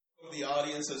the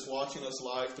audience that's watching us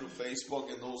live through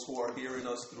Facebook and those who are hearing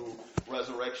us through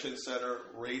Resurrection Center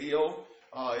Radio.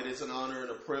 It is an honor and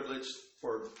a privilege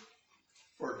for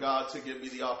God to give me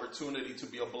the opportunity to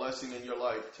be a blessing in your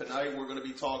life. Tonight we're going to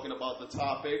be talking about the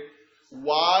topic,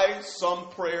 why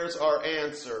some prayers are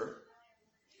answered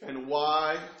and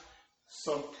why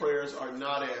some prayers are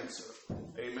not answered.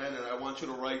 Amen. And I want you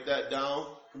to write that down.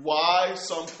 Why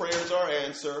some prayers are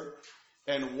answered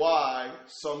and why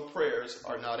some prayers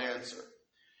are not answered.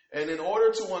 And in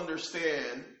order to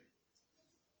understand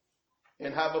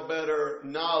and have a better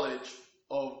knowledge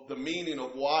of the meaning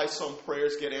of why some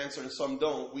prayers get answered and some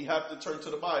don't, we have to turn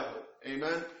to the Bible.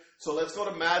 Amen. So let's go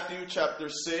to Matthew chapter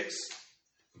 6,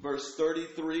 verse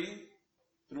 33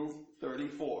 through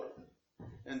 34.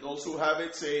 And those who have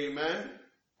it say amen.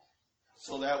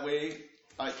 So that way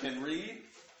I can read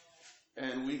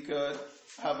and we could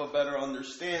have a better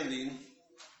understanding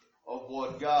of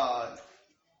what God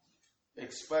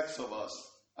expects of us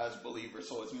as believers.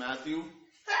 So it's Matthew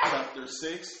chapter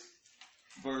 6,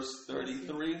 verse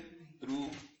 33 through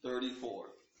 34.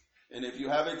 And if you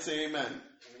have it, say amen.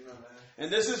 Amen.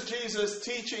 And this is Jesus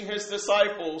teaching his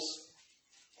disciples,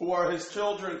 who are his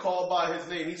children called by his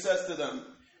name. He says to them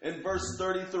in verse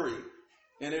 33,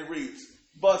 and it reads,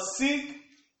 "But seek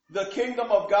the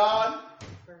kingdom of God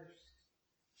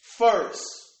first,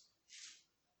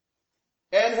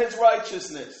 and his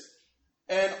righteousness,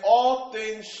 and all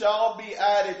things shall be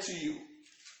added to you."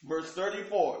 Verse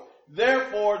 34,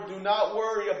 "Therefore do not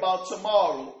worry about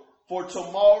tomorrow, for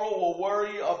tomorrow will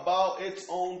worry about its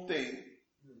own thing."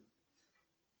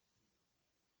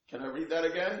 Can I read that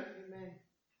again? Amen.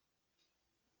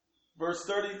 Verse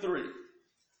 33,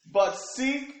 "But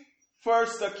seek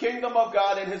first the kingdom of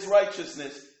God and his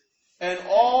righteousness, and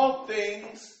all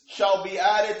things shall be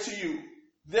added to you.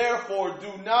 Therefore,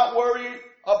 do not worry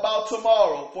about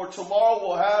tomorrow, for tomorrow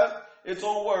will have its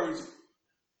own worries."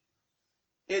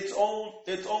 Its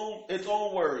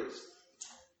own worries.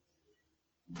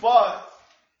 "But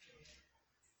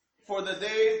for the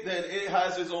day, then it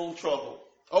has its own trouble."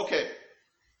 Okay.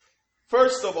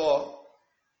 First of all,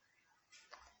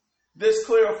 this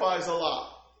clarifies a lot.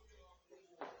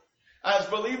 As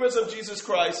believers of Jesus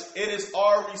Christ, it is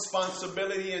our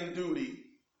responsibility and duty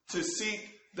to seek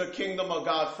the kingdom of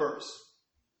God first.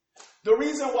 The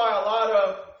reason why a lot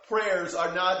of prayers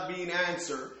are not being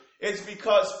answered is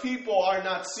because people are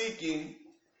not seeking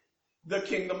the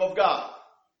kingdom of God.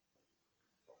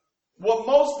 What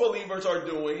most believers are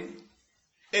doing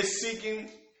is seeking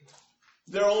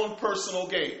their own personal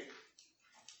gain.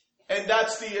 And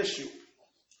that's the issue.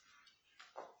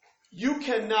 You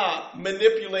cannot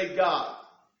manipulate God.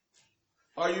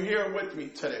 Are you here with me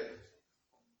today?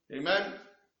 Amen?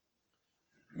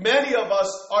 Many of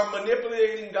us are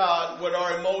manipulating God with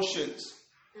our emotions.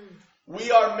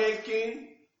 We are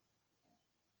making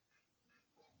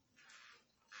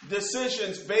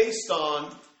decisions based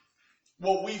on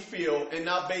what we feel and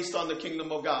not based on the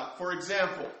kingdom of God. For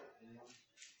example,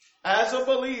 as a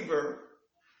believer,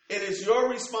 it is your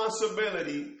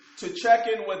responsibility to check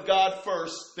in with God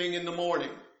first thing in the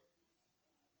morning.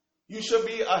 You should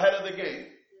be ahead of the game.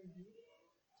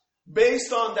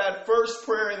 Based on that first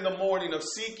prayer in the morning of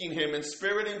seeking him in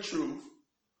spirit and truth,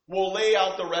 we'll lay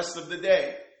out the rest of the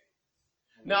day.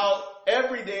 Now,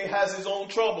 every day has its own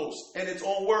troubles and its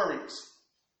own worries.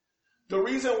 The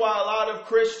reason why a lot of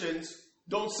Christians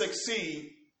don't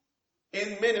succeed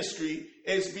in ministry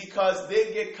is because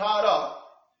they get caught up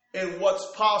in what's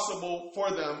possible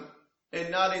for them and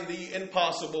not in the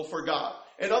impossible for God.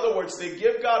 In other words, they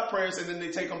give God prayers and then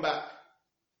they take them back.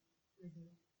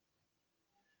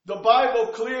 The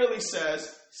Bible clearly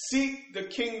says, seek the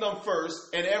kingdom first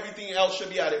and everything else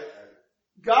should be added.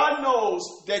 God knows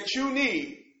that you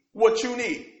need what you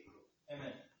need.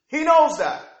 Amen. He knows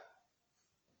that.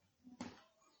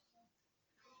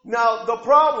 Now, the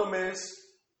problem is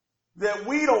that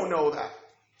we don't know that.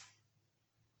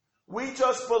 We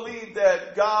just believe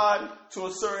that God, to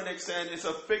a certain extent, is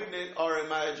a figment of our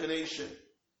imagination.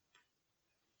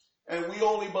 And we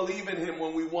only believe in him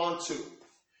when we want to.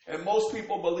 And most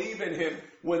people believe in him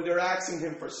when they're asking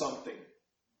him for something.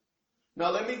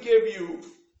 Now, let me give you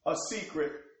a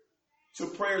secret to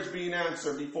prayers being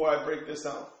answered before I break this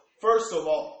down. First of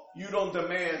all, you don't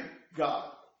demand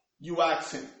God. You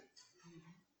ask him.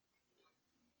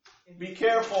 Be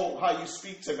careful how you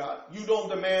speak to God. You don't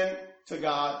demand to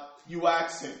God. You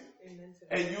ask him.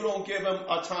 And you don't give him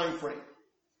a time frame.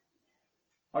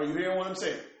 Are you hearing what I'm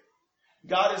saying?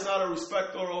 God is not a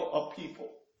respecter of people.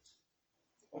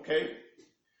 Okay?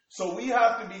 So we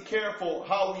have to be careful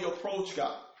how we approach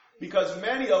God. Because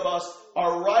many of us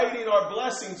are writing our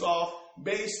blessings off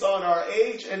based on our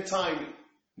age and timing.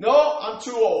 No, I'm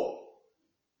too old.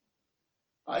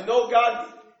 I know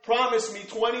God promised me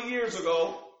 20 years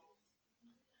ago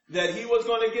that he was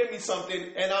going to give me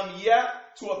something, and I'm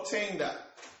yet to obtain that.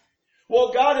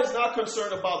 Well, God is not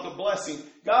concerned about the blessing.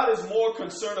 God is more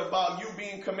concerned about you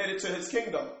being committed to his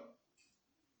kingdom.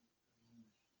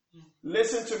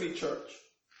 Listen to me, church.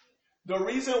 The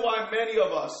reason why many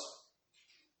of us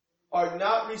are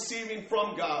not receiving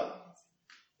from God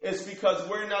is because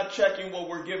we're not checking what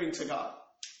we're giving to God.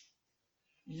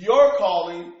 Your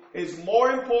calling is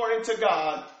more important to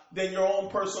God than your own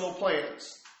personal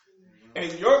plans.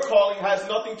 And your calling has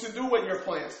nothing to do with your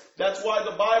plans. That's why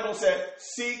the Bible said,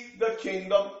 seek the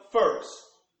kingdom first.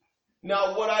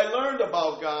 Now, what I learned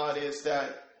about God is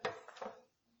that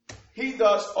he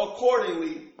does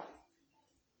accordingly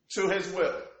to his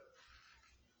will.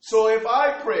 So if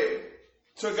I pray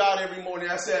to God every morning,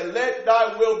 I said, let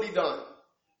thy will be done.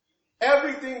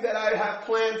 Everything that I have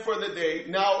planned for the day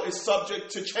now is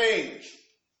subject to change.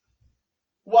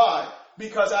 Why?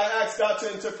 Because I asked God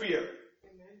to interfere.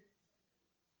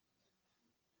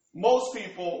 Most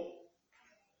people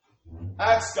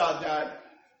ask God that,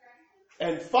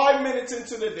 and 5 minutes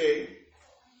into the day,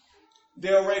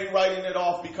 they're already writing it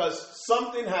off because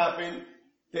something happened.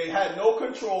 They had no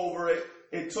control over it.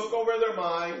 It took over their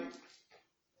mind.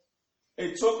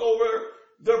 It took over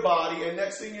their body. And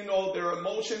next thing you know, their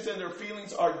emotions and their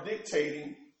feelings are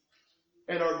dictating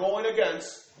and are going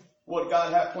against what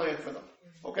God had planned for them.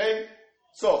 Okay?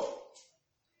 So,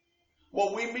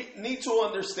 what we need to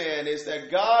understand is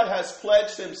that God has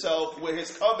pledged himself with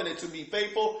his covenant to be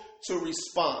faithful to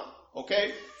respond.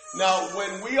 Okay? Now,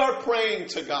 when we are praying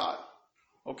to God,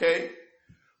 okay,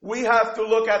 we have to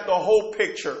look at the whole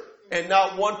picture and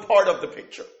not one part of the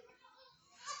picture.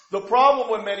 The problem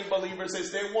with many believers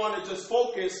is they want to just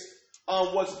focus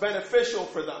on what's beneficial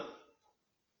for them.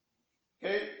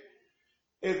 Okay?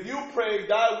 If you pray,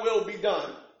 thy will be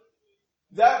done,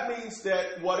 that means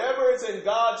that whatever is in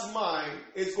God's mind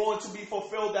is going to be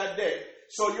fulfilled that day.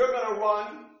 So you're going to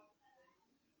run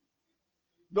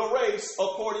the race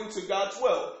according to God's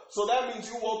will. So that means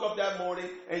you woke up that morning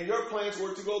and your plans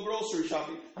were to go grocery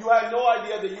shopping. You had no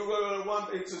idea that you were going to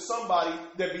run into somebody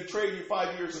that betrayed you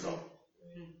 5 years ago.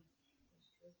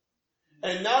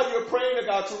 And now you're praying to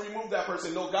God to remove that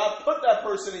person. No, God put that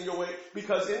person in your way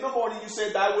because in the morning you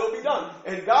said, thy will be done.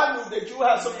 And God knew that you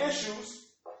had some issues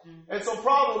and some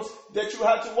problems that you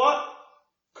had to what?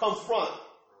 Confront.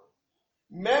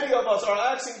 Many of us are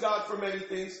asking God for many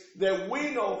things that we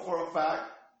know for a fact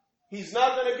he's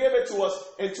not going to give it to us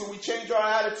until we change our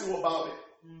attitude about it.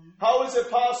 How is it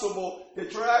possible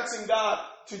that you're asking God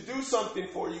to do something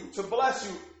for you, to bless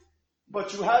you,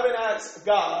 but you haven't asked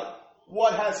God,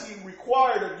 what has he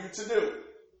required of you to do?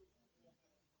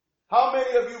 How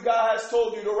many of you God has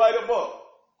told you to write a book,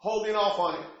 holding off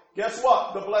on it? Guess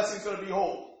what? The blessing's going to be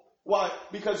hold. Why?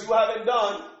 Because you haven't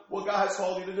done what God has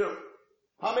called you to do.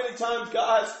 How many times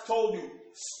God has told you,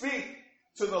 speak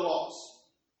to the lost.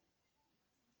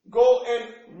 Go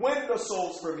and win the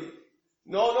souls for me.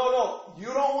 No. You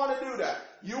don't want to do that.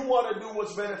 You want to do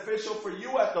what's beneficial for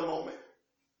you at the moment.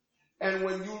 And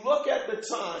when you look at the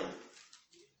time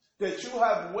that you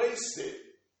have wasted,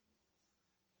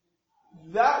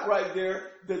 that right there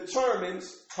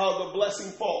determines how the blessing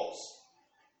falls.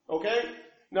 Okay?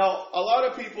 Now, a lot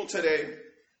of people today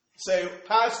say,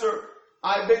 Pastor,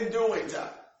 I've been doing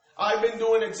that. I've been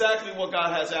doing exactly what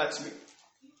God has asked me.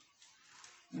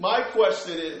 My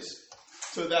question is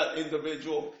to that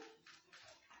individual,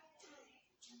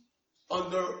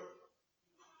 under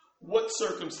what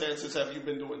circumstances have you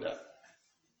been doing that?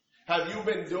 Have you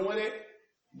been doing it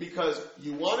because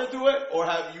you want to do it, or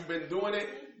have you been doing it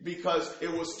because it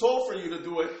was told for you to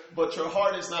do it, but your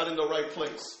heart is not in the right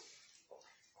place?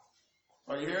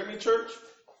 Are you hearing me, church?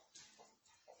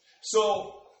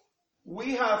 So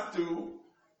we have to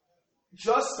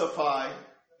justify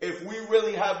if we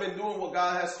really have been doing what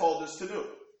God has called us to do.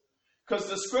 Because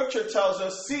the scripture tells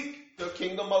us, seek the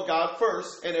kingdom of God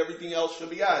first, and everything else should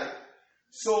be added.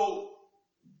 So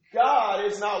God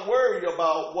is not worried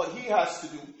about what he has to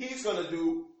do. He's going to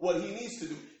do what he needs to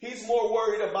do. He's more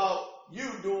worried about you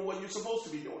doing what you're supposed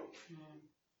to be doing.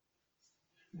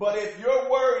 But if you're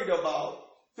worried about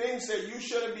things that you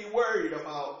shouldn't be worried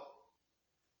about,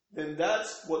 then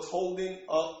that's what's holding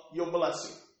up your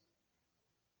blessing.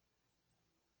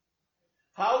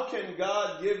 How can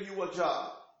God give you a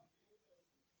job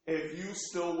if you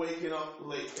still waking up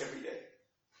late every day?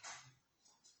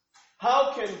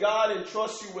 How can God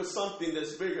entrust you with something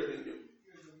that's bigger than you?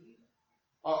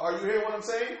 Are you hearing what I'm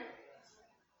saying?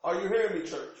 Are you hearing me,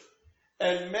 church?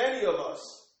 And many of us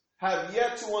have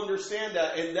yet to understand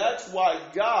that. And that's why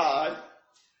God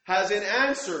hasn't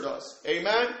answered us.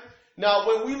 Amen? Now,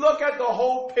 when we look at the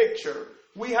whole picture,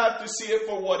 we have to see it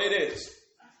for what it is.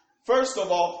 First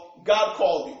of all, God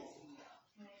called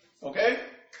you. Okay?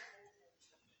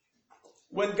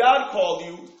 When God called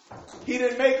you, He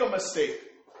didn't make a mistake.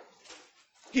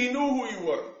 He knew who you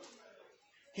were.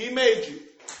 He made you.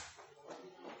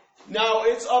 Now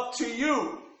it's up to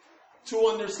you to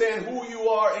understand who you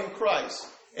are in Christ.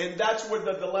 And that's where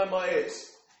the dilemma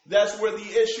is. That's where the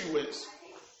issue is.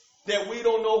 That we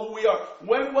don't know who we are.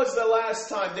 When was the last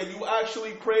time that you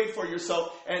actually prayed for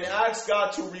yourself and asked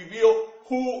God to reveal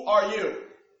who are you?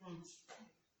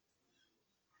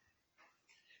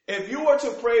 If you were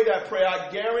to pray that prayer,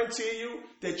 I guarantee you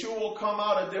that you will come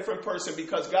out a different person,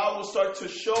 because God will start to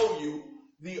show you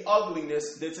the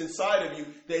ugliness that's inside of you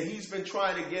that He's been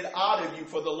trying to get out of you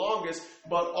for the longest.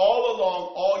 But all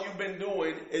along, all you've been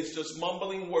doing is just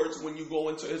mumbling words when you go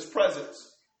into His presence.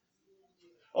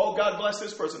 Oh, God bless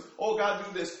this person. Oh, God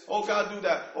do this. Oh, God do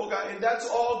that. Oh, God. And that's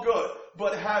all good.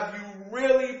 But have you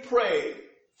really prayed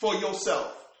for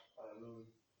yourself?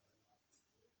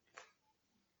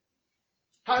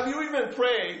 Have you even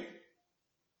prayed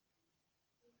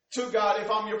to God if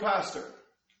I'm your pastor?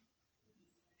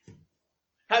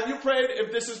 Have you prayed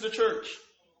if this is the church?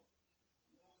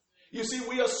 You see,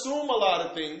 we assume a lot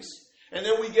of things, and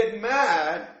then we get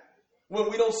mad when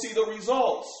we don't see the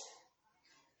results.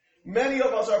 Many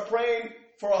of us are praying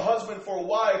for a husband, for a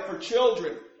wife, for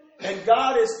children, and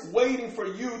God is waiting for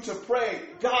you to pray,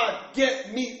 God,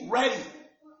 get me ready.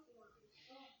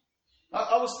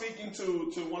 I was speaking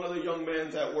to one of the young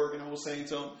men at work, and I was saying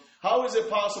to him, how is it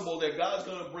possible that God's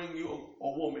going to bring you a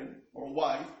woman or a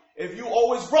wife if you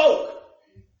always broke?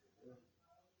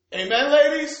 Amen,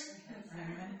 ladies?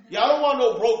 Y'all don't want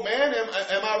no broke man, am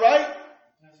I right?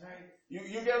 That's right. You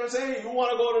get what I'm saying? You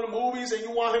want to go to the movies and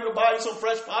you want him to buy you some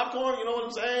fresh popcorn, you know what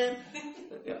I'm saying?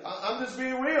 I'm just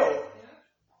being real.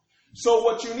 So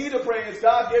what you need to pray is,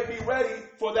 God, get me ready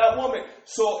for that woman.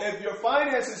 So if your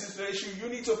finances is the issue, you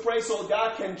need to pray so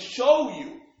God can show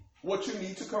you what you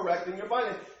need to correct in your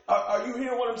finances. Are you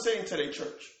hearing what I'm saying today,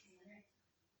 church?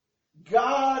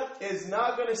 God is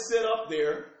not going to sit up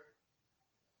there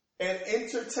and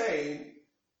entertain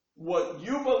what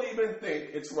you believe and think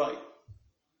it's right.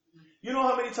 You know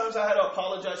how many times I had to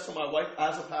apologize to my wife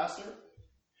as a pastor?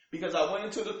 Because I went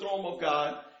into the throne of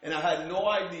God and I had no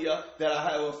idea that I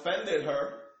had offended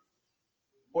her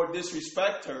or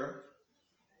disrespect her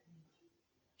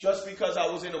just because I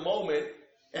was in a moment,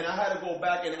 and I had to go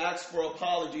back and ask for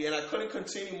apology, and I couldn't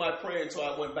continue my prayer until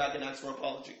I went back and asked for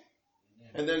apology.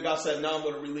 And then God said, now I'm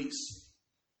going to release.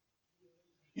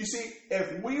 You see,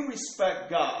 if we respect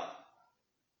God,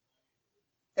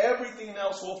 everything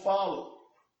else will follow.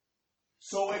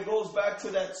 So it goes back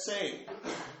to that saying,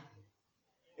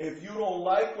 if you don't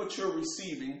like what you're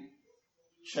receiving,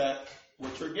 check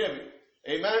what you're giving.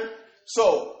 Amen?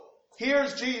 So,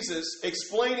 here's Jesus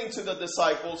explaining to the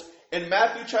disciples in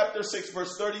Matthew chapter 6,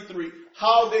 verse 33,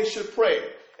 how they should pray.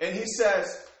 And He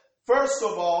says, first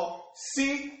of all,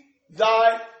 seek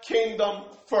thy kingdom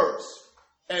first,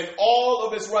 and all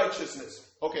of His righteousness.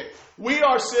 Okay, we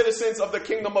are citizens of the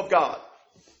kingdom of God.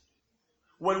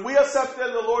 When we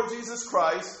accepted the Lord Jesus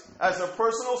Christ as a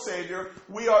personal Savior,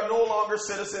 we are no longer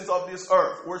citizens of this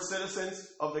earth. We're citizens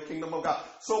of the kingdom of God.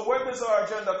 So where does our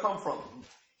agenda come from?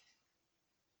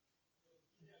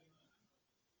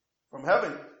 From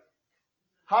heaven.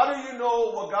 How do you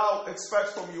know what God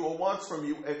expects from you or wants from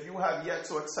you if you have yet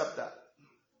to accept that?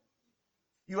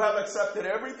 You have accepted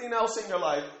everything else in your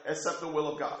life except the will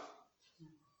of God.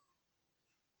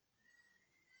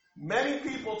 Many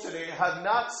people today have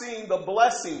not seen the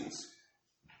blessings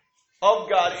of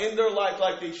God in their life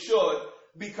like they should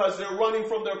because they're running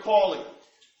from their calling.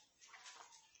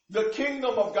 The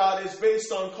kingdom of God is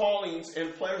based on callings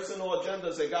and personal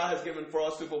agendas that God has given for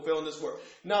us to fulfill in this world.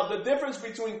 Now, the difference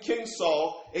between King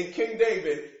Saul and King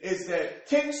David is that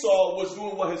King Saul was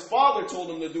doing what his father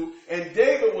told him to do, and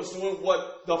David was doing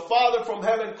what the Father from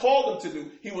heaven called him to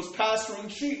do. He was pasturing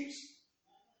sheep.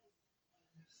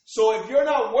 So if you're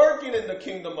not working in the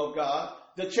kingdom of God,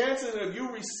 the chances of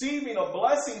you receiving a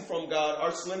blessing from God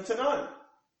are slim to none.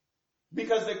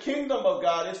 Because the kingdom of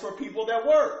God is for people that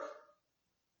work.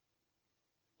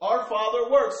 Our Father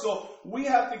works. So we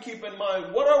have to keep in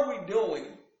mind, what are we doing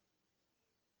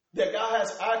that God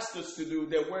has asked us to do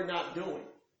that we're not doing?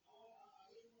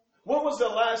 When was the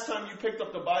last time you picked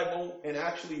up the Bible and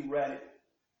actually read it?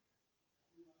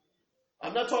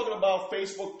 I'm not talking about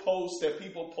Facebook posts that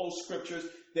people post scriptures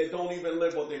that don't even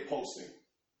live what they're posting.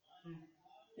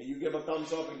 And you give a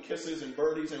thumbs up and kisses and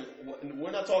birdies, and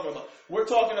we're not talking about. We're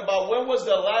talking about when was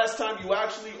the last time you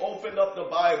actually opened up the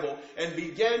Bible and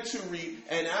began to read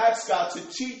and ask God to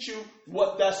teach you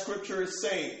what that scripture is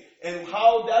saying and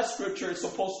how that scripture is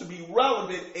supposed to be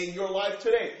relevant in your life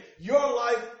today. Your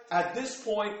life at this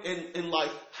point in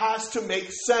life has to make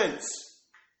sense.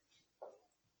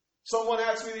 Someone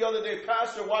asked me the other day,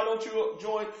 Pastor, why don't you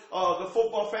join the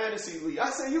football fantasy league?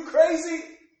 I said, you crazy?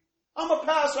 I'm a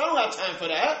pastor. I don't have time for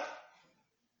that.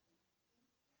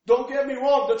 Don't get me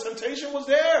wrong. The temptation was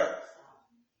there.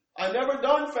 I never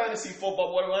done fantasy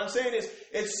football. What I'm saying is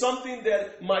it's something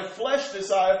that my flesh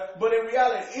desired, but in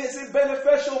reality, is it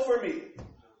beneficial for me?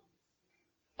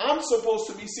 I'm supposed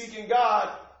to be seeking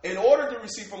God in order to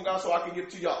receive from God so I can give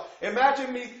to y'all.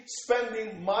 Imagine me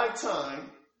spending my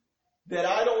time that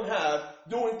I don't have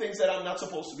doing things that I'm not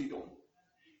supposed to be doing.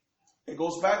 It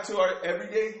goes back to our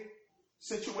everyday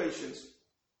situations.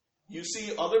 You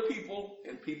see other people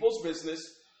in people's business,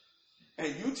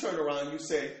 and you turn around and you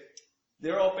say,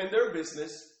 they're up in their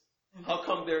business. How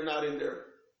come they're not in there?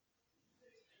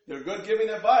 They're good giving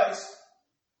advice.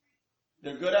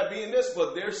 They're good at being this,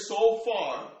 but they're so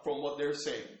far from what they're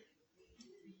saying.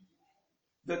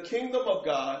 The kingdom of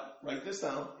God, write this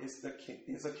down,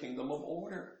 is a kingdom of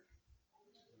order.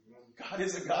 God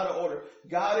is a God of order.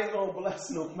 God ain't going to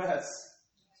bless no mess.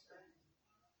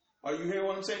 Are you hearing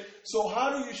what I'm saying? So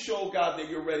how do you show God that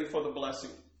you're ready for the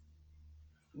blessing?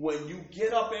 When you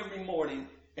get up every morning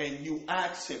and you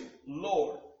ask him,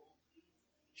 Lord,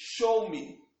 show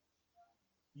me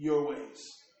your ways.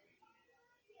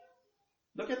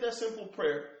 Look at that simple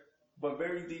prayer, but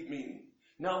very deep meaning.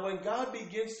 Now, when God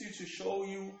begins to show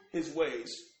you his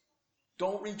ways,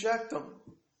 don't reject them.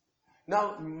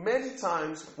 Now, many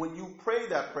times when you pray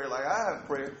that prayer, like I have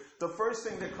prayed, the first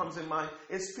thing that comes in mind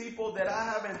is people that I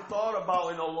haven't thought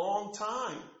about in a long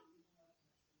time.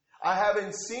 I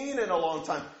haven't seen in a long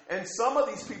time. And some of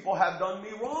these people have done me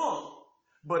wrong.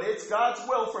 But it's God's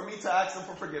will for me to ask them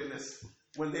for forgiveness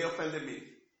when they offended me.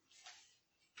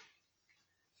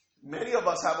 Many of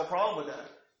us have a problem with that.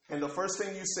 And the first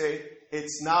thing you say,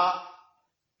 it's not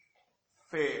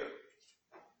fair.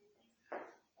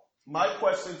 My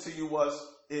question to you was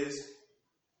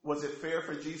it fair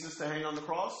for Jesus to hang on the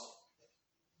cross?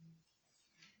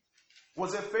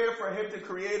 Was it fair for him to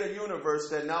create a universe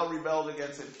that now rebelled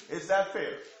against him? Is that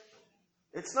fair?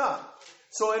 It's not.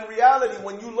 So in reality,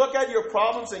 when you look at your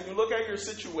problems and you look at your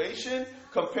situation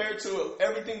compared to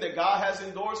everything that God has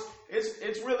endorsed,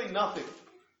 it's really nothing.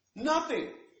 Nothing.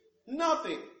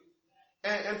 Nothing.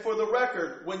 And for the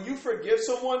record, when you forgive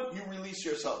someone, you release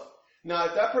yourself. Now,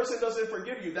 if that person doesn't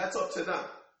forgive you, that's up to them.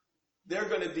 They're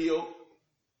going to deal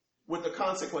with the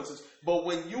consequences. But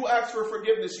when you ask for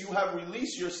forgiveness, you have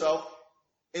released yourself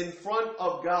in front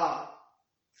of God.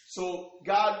 So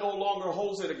God no longer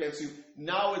holds it against you.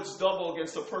 Now it's double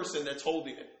against the person that's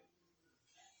holding it.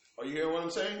 Are you hearing what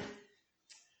I'm saying?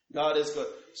 God is good.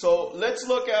 So let's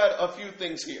look at a few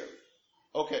things here.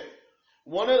 Okay.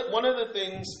 One of the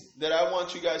things that I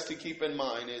want you guys to keep in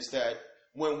mind is that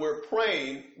when we're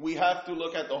praying, we have to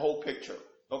look at the whole picture.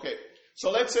 Okay.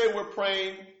 So let's say we're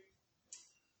praying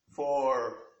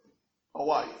for a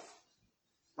wife,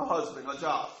 a husband, a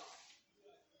job.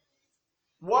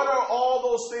 What are all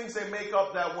those things that make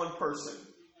up that one person?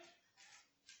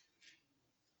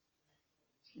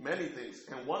 Many things.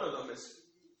 And one of them is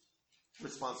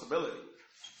responsibility.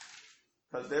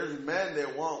 Because there's men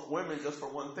that want women just for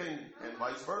one thing and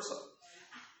vice versa.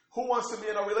 Who wants to be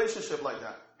in a relationship like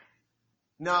that?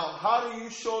 Now, how do you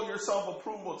show your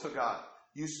self-approval to God?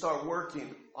 You start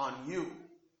working on you.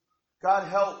 God,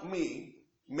 help me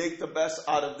make the best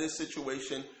out of this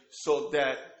situation so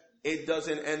that it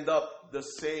doesn't end up the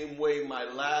same way my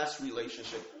last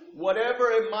relationship. Whatever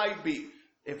it might be,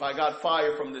 if I got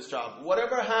fired from this job,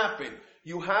 whatever happened,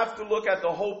 you have to look at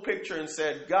the whole picture and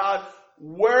say, God,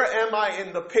 where am I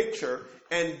in the picture?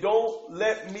 And don't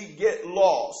let me get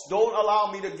lost. Don't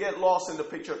allow me to get lost in the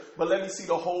picture, but let me see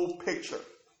the whole picture.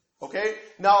 Okay?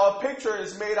 Now, a picture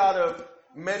is made out of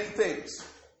many things,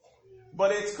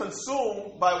 but it's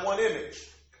consumed by one image.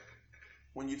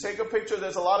 When you take a picture,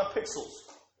 there's a lot of pixels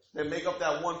that make up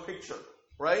that one picture,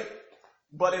 right?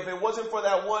 But if it wasn't for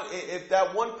that one, if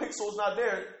that one pixel is not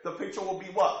there, the picture will be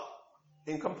what?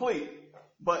 Incomplete.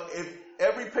 But if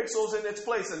every pixel is in its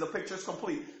place and the picture is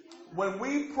complete, when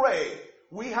we pray,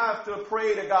 we have to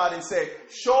pray to God and say,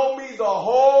 show me the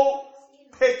whole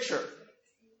picture.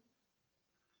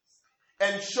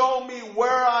 And show me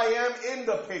where I am in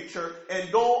the picture,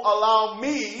 and don't allow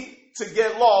me to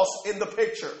get lost in the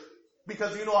picture.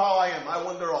 Because you know how I am. I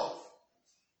wander off.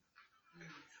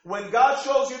 When God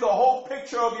shows you the whole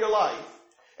picture of your life,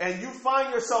 and you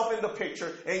find yourself in the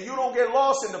picture, and you don't get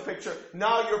lost in the picture,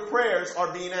 now your prayers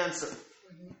are being answered.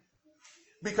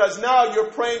 Because now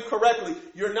you're praying correctly.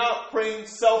 You're not praying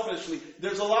selfishly.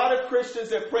 There's a lot of Christians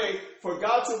that pray for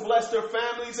God to bless their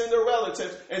families and their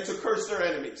relatives and to curse their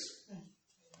enemies.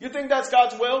 You think that's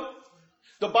God's will?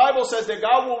 The Bible says that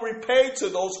God will repay to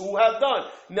those who have done.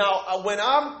 Now, when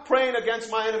I'm praying against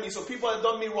my enemies, so people have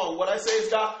done me wrong, what I say is,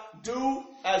 God, do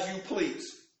as you please.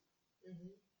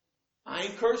 I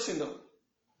ain't cursing them.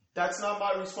 That's not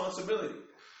my responsibility.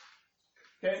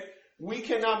 Okay? We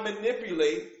cannot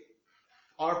manipulate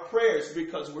our prayers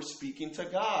because we're speaking to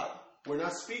God. We're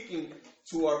not speaking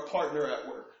to our partner at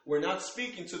work. We're not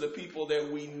speaking to the people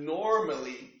that we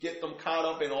normally get them caught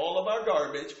up in all of our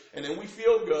garbage, and then we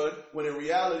feel good when in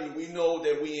reality we know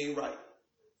that we ain't right.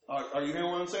 Are you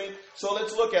hearing what I'm saying? So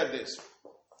let's look at this.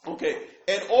 Okay,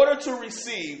 in order to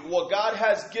receive what God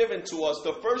has given to us,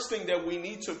 the first thing that we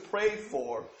need to pray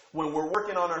for when we're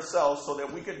working on ourselves so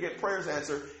that we could get prayers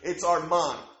answered, it's our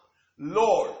mind.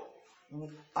 Lord,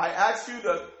 I ask you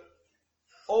to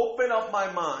open up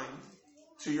my mind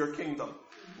to your kingdom.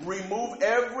 Remove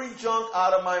every junk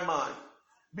out of my mind.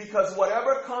 Because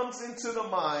whatever comes into the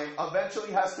mind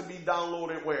eventually has to be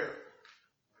downloaded where?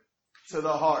 To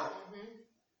the heart. Mm-hmm.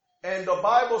 And the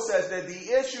Bible says that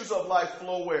the issues of life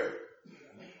flow where?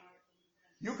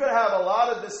 You could have a lot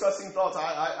of disgusting thoughts.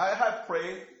 I have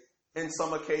prayed in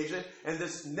some occasion, and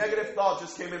this negative thought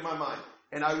just came in my mind.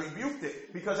 And I rebuked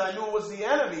it because I knew it was the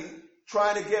enemy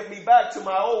trying to get me back to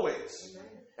my old ways.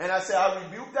 And I said, I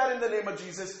rebuke that in the name of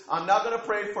Jesus. I'm not going to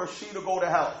pray for she to go to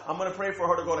hell. I'm going to pray for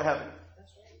her to go to heaven.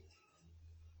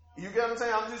 You get what I'm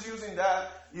saying? I'm just using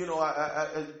that. You know,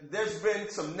 there's been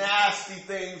some nasty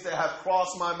things that have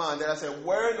crossed my mind that I said,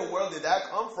 where in the world did that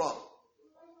come from?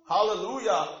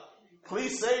 Hallelujah.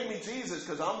 Please save me, Jesus,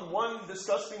 because I'm one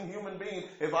disgusting human being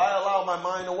if I allow my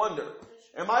mind to wander.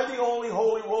 Am I the only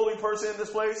holy, roly person in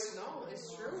this place? No,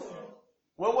 it's true.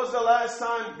 When was the last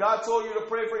time God told you to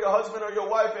pray for your husband or your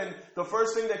wife, and the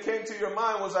first thing that came to your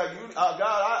mind was like, God,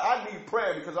 I need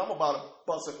prayer because I'm about to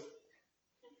bust it.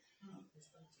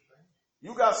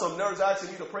 You got some nerves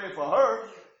asking you to pray for her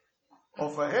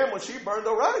or for him when she burned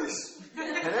the rice.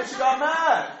 And then she got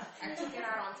mad. I took it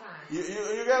out on time. You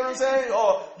get what I'm saying?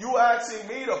 Or you asking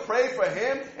me to pray for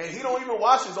him and he don't even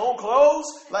wash his own clothes?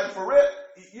 Like for real?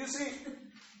 You see,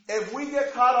 if we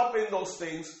get caught up in those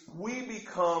things, we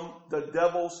become the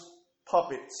devil's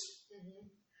puppets.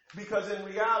 Mm-hmm. Because in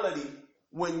reality,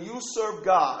 when you serve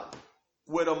God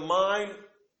with a mind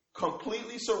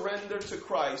completely surrendered to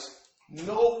Christ,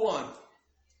 no one,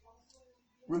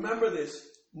 remember this,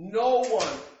 no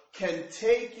one can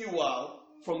take you out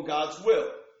from God's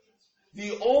will.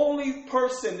 The only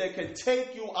person that can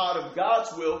take you out of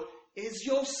God's will is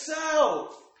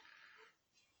yourself.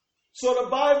 So the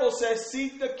Bible says,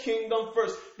 seek the kingdom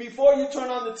first. Before you turn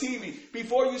on the TV,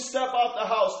 before you step out the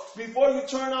house, before you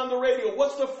turn on the radio,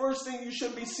 what's the first thing you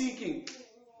should be seeking?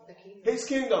 His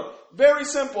kingdom. Very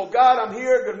simple. God, I'm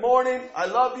here. Good morning. I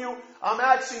love you. I'm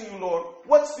asking you, Lord,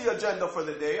 what's the agenda for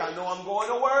the day? I know I'm going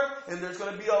to work, and there's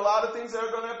going to be a lot of things that are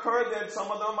going to occur that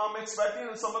some of them I'm expecting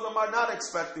and some of them are not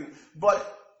expecting.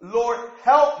 But, Lord,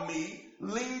 help me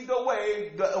lead the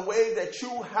way that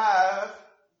you have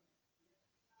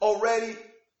already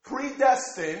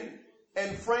predestined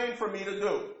and framed for me to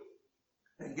do.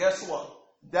 And guess what?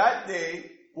 That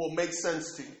day will make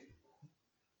sense to you.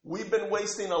 We've been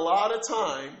wasting a lot of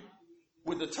time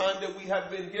with the time that we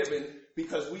have been given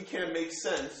because we can't make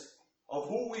sense of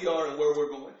who we are and where we're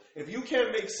going. If you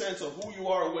can't make sense of who you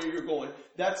are and where you're going,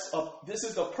 this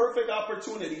is the perfect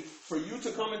opportunity for you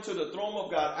to come into the throne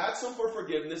of God, ask Him for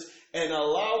forgiveness, and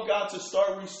allow God to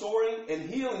start restoring and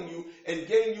healing you and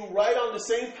getting you right on the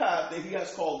same path that He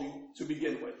has called you to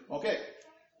begin with. Okay.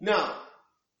 Now,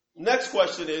 next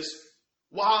question is,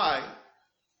 why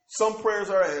some prayers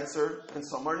are answered and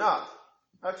some are not?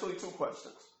 Actually, two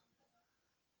questions.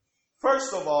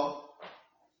 First of all,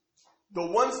 the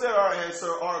ones that are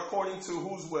answered are according to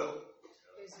whose will?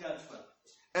 God's will.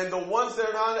 And the ones that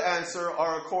are not answered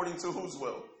are according to whose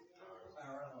will?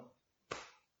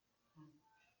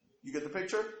 You get the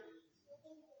picture?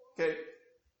 Okay.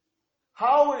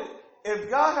 If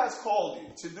God has called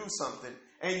you to do something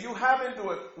and you haven't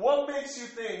done it, what makes you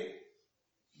think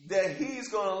that He's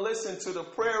going to listen to the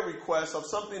prayer request of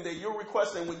something that you're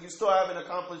requesting when you still haven't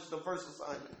accomplished the first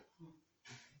assignment?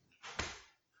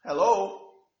 Hello?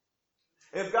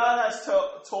 If God has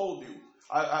told you,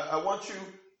 I want you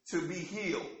to be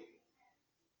healed,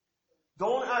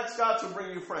 don't ask God to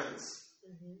bring you friends.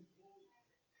 Mm-hmm.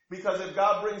 Because if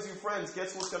God brings you friends,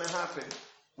 guess what's going to happen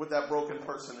with that broken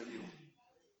person in you?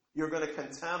 You're going to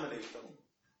contaminate them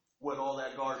with all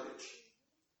that garbage.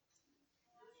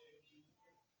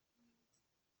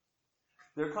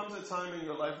 There comes a time in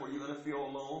your life where you're going to feel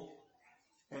alone,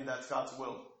 and that's God's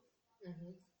will.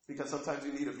 Mm-hmm. Because sometimes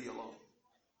you need to be alone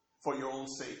for your own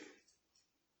sake.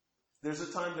 There's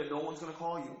a time that no one's going to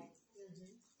call you, mm-hmm.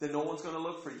 that no one's going to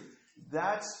look for you.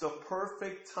 That's the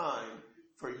perfect time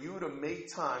for you to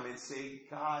make time and say,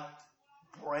 God,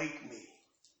 break me.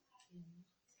 Mm-hmm.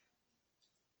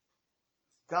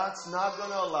 God's not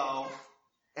going to allow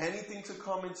anything to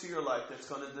come into your life that's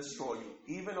going to destroy you.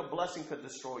 Even a blessing could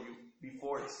destroy you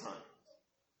before it's time.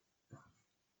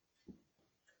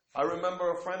 I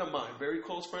remember a friend of mine, very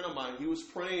close friend of mine, he was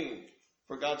praying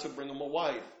for God to bring him a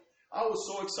wife. I was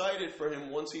so excited for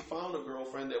him once he found a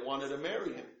girlfriend that wanted to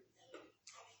marry him.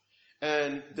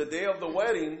 And the day of the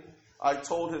wedding, I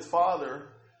told his father,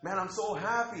 man, I'm so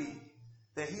happy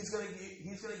that he's gonna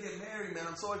get married, man.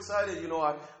 I'm so excited. You know,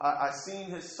 I seen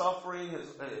his suffering, his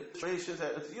frustrations,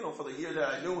 you know, for the year that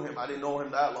I knew him. I didn't know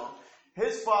him that long.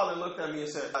 His father looked at me and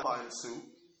said, I'm buying a suit.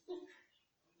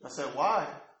 I said, why?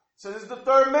 He said, this is the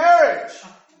third marriage.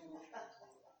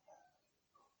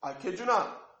 I kid you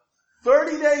not.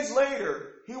 30 days later,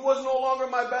 he was no longer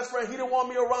my best friend. He didn't want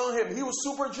me around him. He was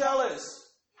super jealous.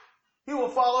 He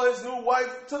would follow his new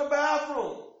wife to the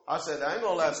bathroom. I said, that ain't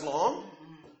going to last long.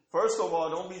 First of all,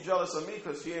 don't be jealous of me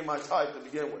because she ain't my type to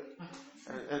begin with.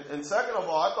 And second of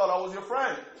all, I thought I was your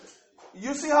friend.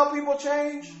 You see how people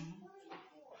change?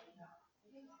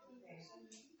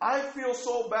 I feel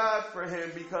so bad for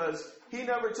him because he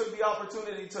never took the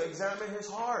opportunity to examine his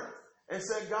heart and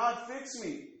said, God, fix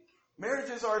me.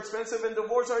 Marriages are expensive and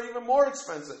divorce are even more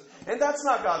expensive. And that's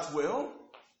not God's will.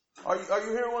 Are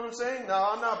you hearing what I'm saying? Now,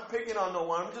 I'm not picking on no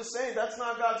one. I'm just saying that's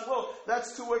not God's will.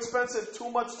 That's too expensive, too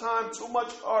much time, too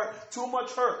much heart, too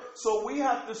much hurt. So we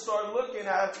have to start looking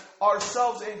at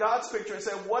ourselves in God's picture and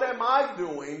say, what am I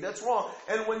doing that's wrong?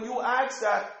 And when you ask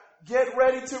that, get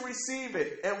ready to receive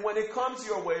it. And when it comes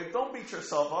your way, don't beat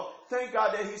yourself up. Thank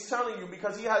God that He's telling you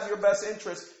because He has your best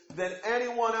interest than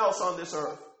anyone else on this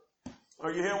earth.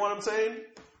 Are you hearing what I'm saying?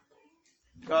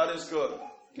 God is good.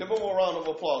 Give Him a round of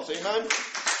applause. Amen?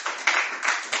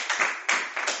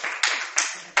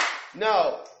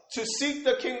 Now, to seek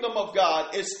the kingdom of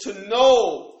God is to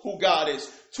know who God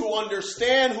is, to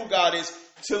understand who God is,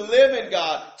 to live in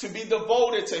God, to be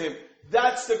devoted to Him.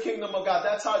 That's the kingdom of God.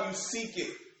 That's how you seek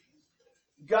it.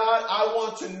 God, I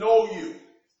want to know you.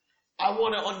 I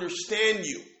want to understand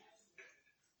you.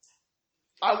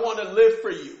 I want to live for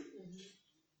you.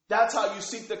 That's how you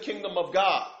seek the kingdom of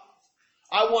God.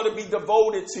 I want to be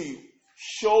devoted to you.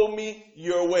 Show me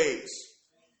your ways.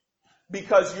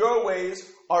 Because your ways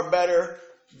are better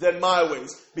than my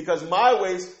ways. Because my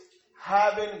ways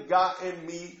haven't gotten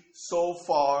me so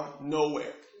far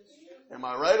nowhere. Am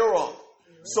I right or wrong?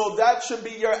 So that should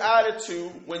be your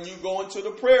attitude when you go into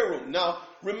the prayer room. Now,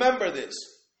 remember this.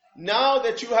 Now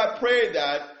that you have prayed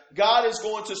that, God is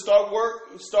going to start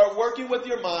working with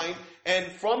your mind.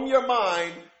 And from your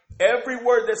mind, every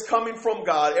word that's coming from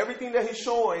God, everything that He's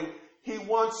showing, He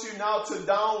wants you now to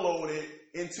download it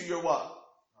into your what?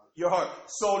 Your heart.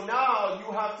 So now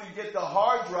you have to get the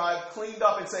hard drive cleaned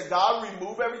up and say, God,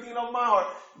 remove everything out of my heart.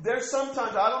 There's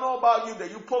sometimes, I don't know about you,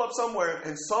 that you pull up somewhere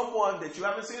and someone that you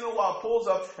haven't seen in a while pulls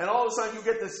up and all of a sudden you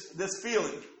get this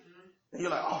feeling. And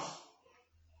you're like, oh,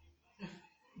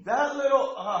 that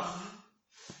little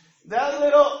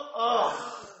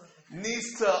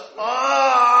needs to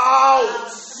out.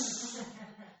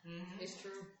 It's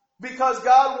true. Because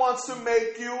God wants to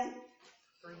make you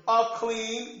a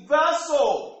clean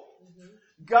vessel.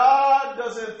 God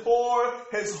doesn't pour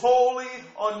His holy,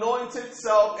 anointed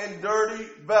self in dirty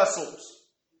vessels.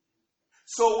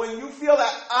 So when you feel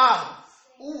that, God,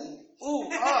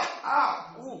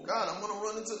 I'm going to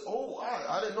run into,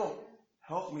 I didn't know.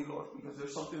 Help me, Lord, because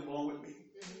there's something wrong with me.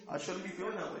 I shouldn't be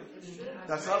feeling that way.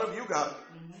 That's not of you, God.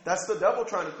 That's the devil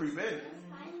trying to creep in.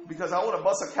 Because I want to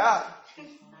bust a cat.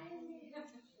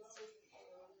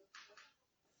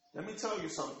 Let me tell you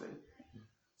something.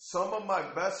 Some of my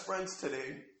best friends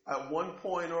today, at one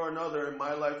point or another in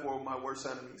my life, were my worst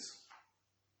enemies.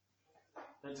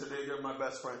 And today they're my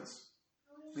best friends.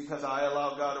 Because I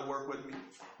allowed God to work with me.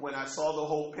 When I saw the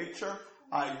whole picture,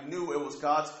 I knew it was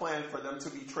God's plan for them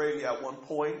to betray me at one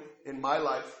point in my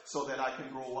life so that I can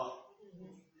grow up.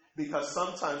 Because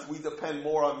sometimes we depend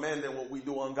more on men than what we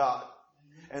do on God.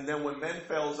 And then when men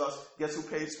fails us, guess who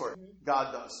pays for it?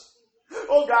 God does.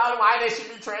 Oh God, why did she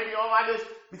betray me? Oh, why did...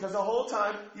 Because the whole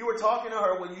time you were talking to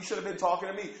her when you should have been talking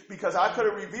to me. Because I could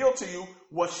have revealed to you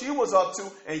what she was up to,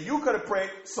 and you could have prayed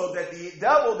so that the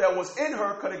devil that was in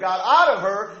her could have got out of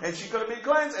her, and she could have been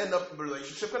cleansed, and the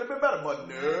relationship could have been better. But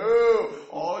no,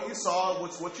 all you saw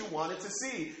was what you wanted to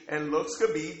see, and looks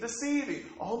could be deceiving.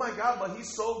 Oh my God, but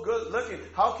he's so good looking.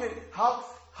 How could he?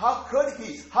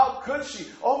 How could she?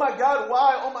 Oh my God,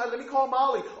 why? Oh my, let me call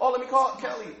Molly. Oh, let me call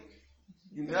Kelly.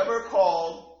 You never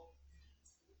called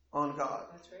on God.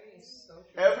 That's right. It's so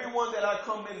true. Everyone that I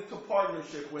come into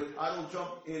partnership with, I don't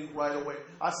jump in right away.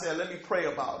 I said, let me pray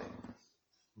about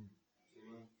it.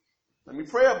 Let me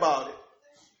pray about it.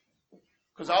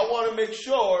 Because I want to make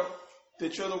sure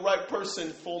that you're the right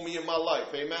person for me in my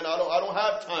life. Amen. I don't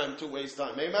have time to waste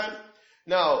time. Amen.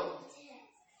 Now,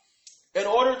 in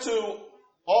order to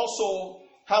also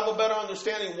have a better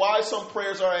understanding why some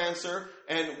prayers are answered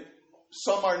and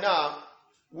some are not,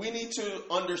 we need to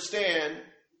understand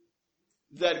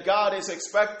that God is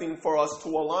expecting for us to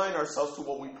align ourselves to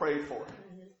what we prayed for.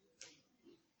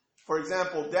 For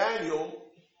example, Daniel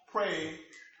prayed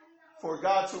for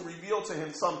God to reveal to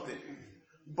him something,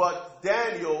 but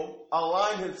Daniel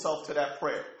aligned himself to that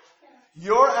prayer.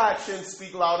 Your actions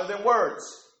speak louder than words.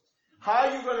 How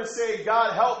are you going to say,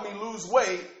 God, help me lose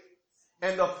weight,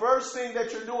 and the first thing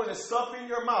that you're doing is stuffing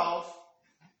your mouth?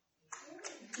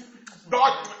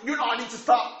 God, I need to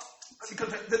stop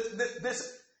because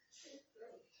this.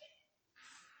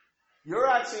 You're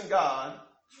asking God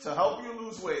to help you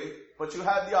lose weight, but you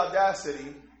have the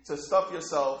audacity to stuff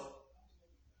yourself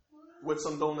with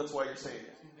some donuts while you're saying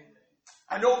it.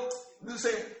 I know this is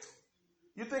saying,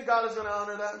 you think God is going to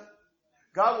honor that?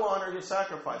 God will honor your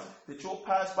sacrifice. That you'll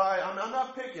pass by. I'm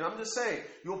not picking. I'm just saying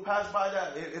you'll pass by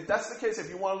that. If that's the case, if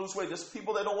you want to lose weight, there's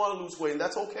people that don't want to lose weight, and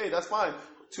that's okay. That's fine.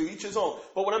 To each his own.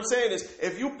 But what I'm saying is,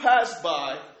 if you pass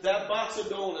by that box of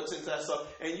donuts and that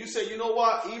stuff, and you say, you know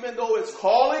what, even though it's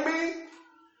calling me,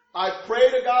 I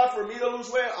pray to God for me to lose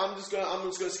weight, I'm just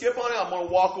gonna skip on it, I'm gonna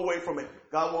walk away from it.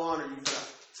 God will honor you for that.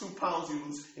 2 pounds you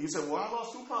lose. And you say, well, I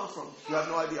lost 2 pounds from? You have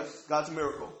no idea. God's a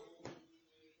miracle.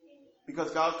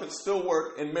 Because God could still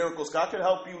work in miracles. God could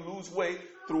help you lose weight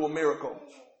through a miracle.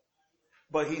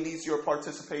 But he needs your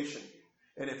participation.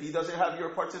 And if he doesn't have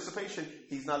your participation,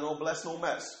 he's not going to bless no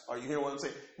mess. Are you hearing what I'm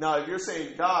saying? Now, if you're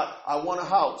saying, God, I want a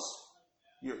house.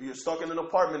 You're stuck in an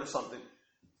apartment or something.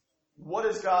 What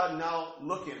is God now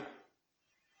looking at?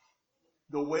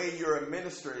 The way you're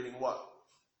administrating what?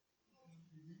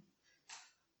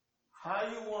 How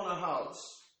you want a house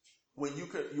when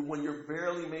you're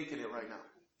barely making it right now?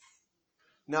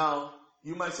 Now,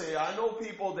 you might say, I know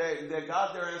people that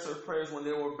got their answered prayers when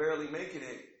they were barely making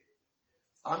it.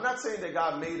 I'm not saying that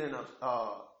God made an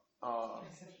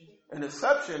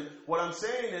exception. What I'm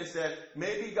saying is that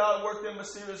maybe God worked in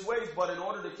mysterious ways, but in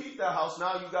order to keep that house,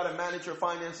 now you got to manage your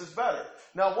finances better.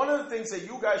 Now, one of the things that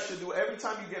you guys should do every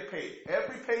time you get paid,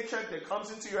 every paycheck that comes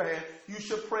into your hand, you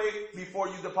should pray before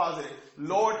you deposit it.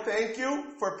 Lord, thank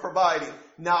you for providing.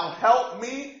 Now help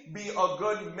me be a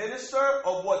good minister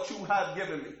of what you have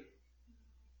given me.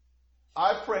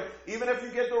 I pray. Even if you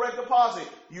get direct deposit,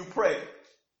 you pray.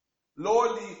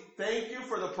 Lord, thank you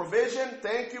for the provision.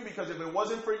 Thank you, because if it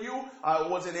wasn't for you, I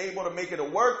wasn't able to make it to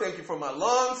work. Thank you for my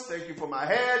lungs. Thank you for my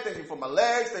head. Thank you for my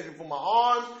legs. Thank you for my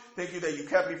arms. Thank you that you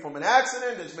kept me from an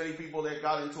accident. There's many people that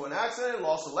got into an accident,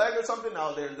 lost a leg or something.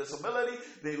 Now they're in disability.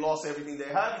 They lost everything they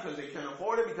had because they can't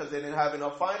afford it, because they didn't have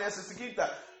enough finances to keep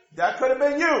that. That could have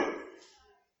been you,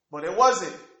 but it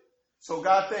wasn't. So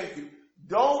God, thank you.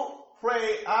 Don't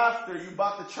pray after you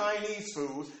bought the Chinese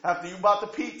foods, after you bought the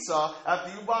pizza,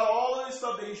 after you bought all of this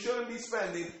stuff that you shouldn't be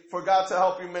spending for God to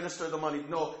help you minister the money.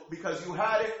 No, because you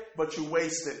had it, but you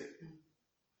wasted it.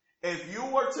 If you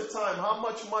were to time how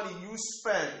much money you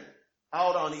spend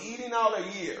out on eating out a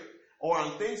year or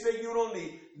on things that you don't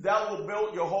need, that will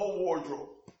build your whole wardrobe.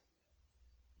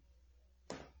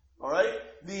 All right?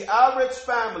 The average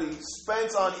family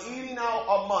spends on eating out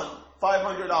a month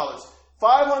 $500.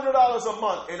 $500 a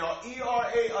month in an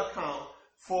ERA account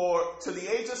to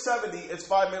the age of 70 is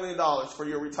 $5 million for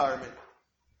your retirement.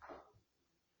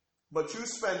 But you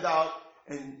spend out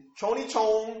in Choni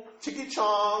Chong, Chiki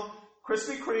Chong,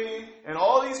 Krispy Kreme, and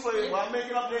all these places. Well, I'm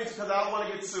making up names because I don't want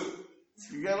to get sued.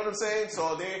 You get what I'm saying?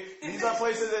 So these are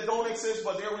places that don't exist,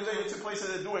 but they're related to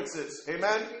places that do exist.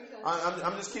 Amen?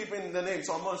 I'm just keeping the names,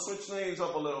 so I'm going to switch names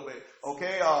up a little bit.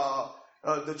 Okay?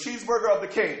 The cheeseburger of the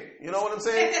king. You know what I'm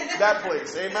saying? That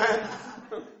place. Amen?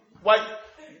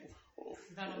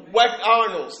 White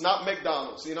Arnold's, not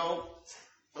McDonald's, you know?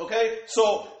 Okay?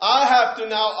 So I have to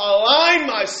now align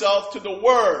myself to the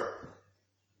word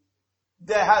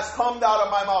that has come out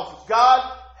of my mouth.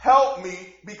 God, help me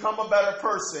become a better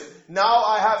person. Now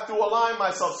I have to align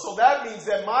myself. So that means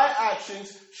that my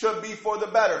actions should be for the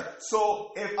better.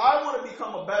 So if I want to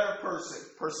become a better person,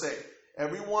 per se,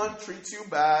 everyone treats you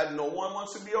bad. No one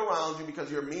wants to be around you because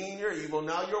you're mean, you're evil.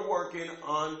 Now you're working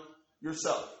on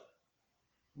yourself.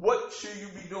 What should you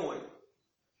be doing?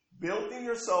 Building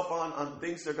yourself on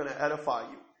things that are going to edify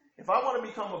you. If I want to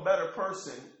become a better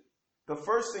person, the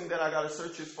first thing that I got to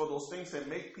search is for those things that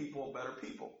make people better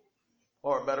people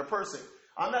or a better person.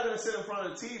 I'm not going to sit in front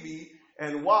of the TV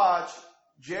and watch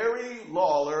Jerry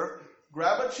Lawler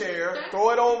grab a chair,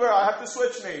 throw it over. I have to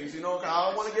switch names, I don't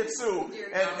want to get sued.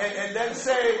 And then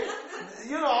say,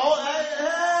 hey,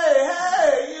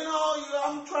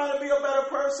 I'm trying to be a better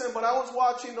person, but I was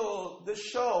watching this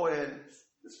show and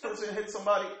this person hit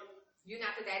somebody. You're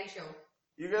not the daddy show.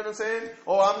 You get what I'm saying?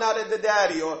 Or I'm not at the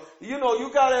daddy. Or, you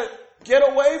got to get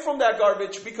away from that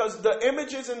garbage because the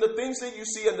images and the things that you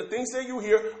see and the things that you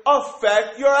hear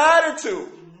affect your attitude.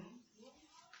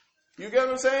 You get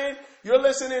what I'm saying? You're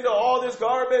listening to all this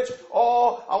garbage.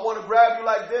 Oh, I want to grab you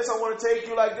like this. I want to take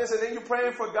you like this. And then you're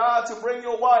praying for God to bring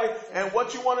your wife. And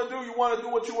what you want to do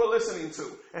what you were listening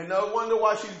to. And no wonder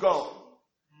why she's gone.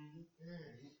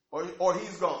 Or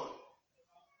he's gone.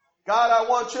 God, I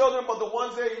want children, but the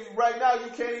ones that right now you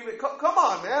can't even... Come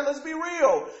on, man. Let's be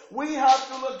real. We have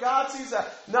to look. God sees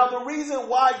that. Now, the reason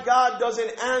why God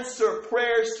doesn't answer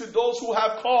prayers to those who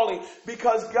have calling,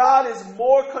 because God is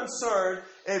more concerned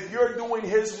if you're doing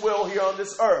His will here on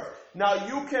this earth. Now,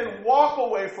 you can walk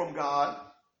away from God,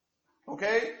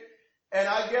 okay? And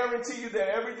I guarantee you that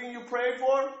everything you pray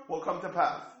for will come to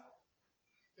pass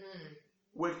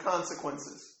with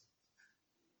consequences.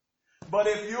 But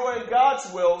if you're in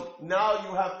God's will, now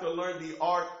you have to learn the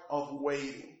art of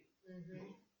waiting. Mm-hmm.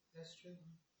 That's true.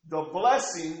 The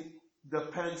blessing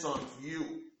depends on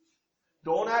you.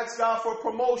 Don't ask God for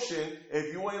promotion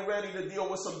if you ain't ready to deal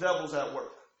with some devils at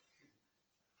work.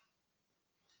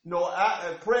 No,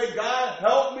 pray, God,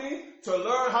 help me to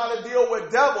learn how to deal with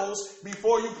devils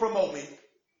before you promote me.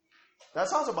 That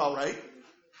sounds about right.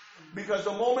 Because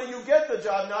the moment you get the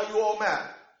job, now you're all mad.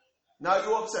 Now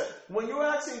you're upset. When you're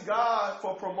asking God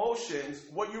for promotions,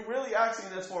 what you're really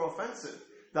asking is for offensive.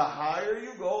 The higher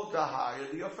you go, the higher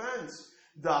the offense.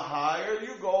 The higher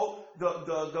you go,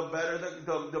 the better,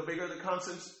 the bigger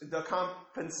the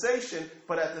compensation,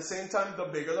 but at the same time, the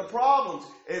bigger the problems.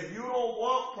 If you don't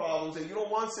want problems and you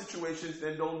don't want situations,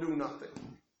 then don't do nothing.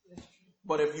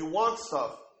 But if you want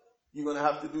stuff, you're going to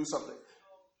have to do something.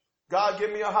 God,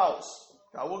 give me a house.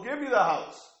 God will give you the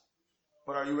house.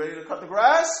 But are you ready to cut the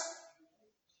grass?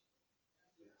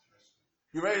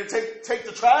 You ready to take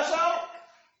the trash out?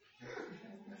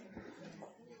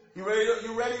 You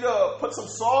ready to put some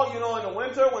salt, in the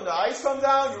winter when the ice comes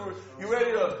down? You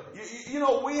ready to,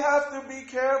 we have to be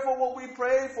careful what we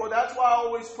pray for. That's why I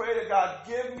always pray to God,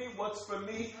 give me what's for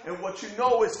me and what you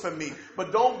know is for me.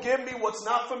 But don't give me what's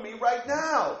not for me right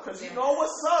now. Because you know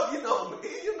what's up. You know me.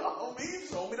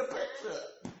 Show me the picture.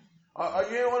 Are you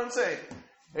hearing what I'm saying?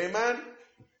 Amen?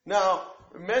 Now,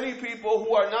 many people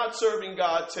who are not serving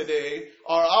God today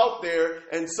are out there,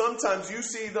 and sometimes you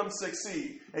see them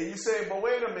succeed. And you say, but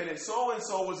wait a minute,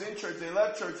 so-and-so was in church, they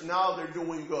left church, now they're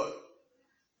doing good.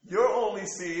 You're only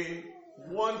seeing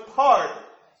one part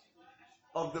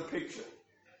of the picture.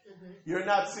 Mm-hmm. You're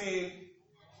not seeing,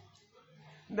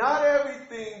 not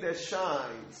everything that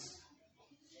shines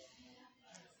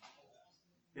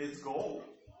is gold.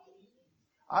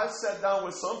 I've sat down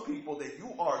with some people that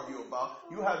you argue about.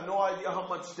 You have no idea how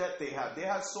much debt they have. They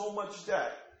have so much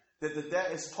debt that the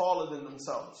debt is taller than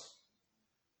themselves.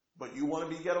 But you want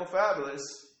to be ghetto fabulous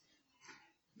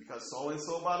because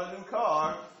so-and-so bought a new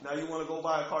car. Now you want to go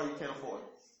buy a car you can't afford.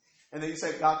 And then you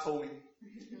say, God told me.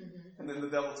 And then the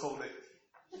devil told it.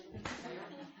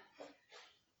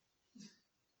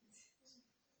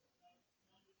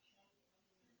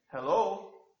 Hello?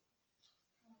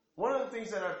 One of the things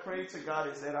that I pray to God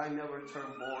is that I never turn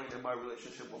void in my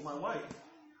relationship with my wife.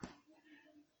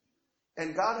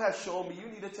 And God has shown me you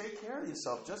need to take care of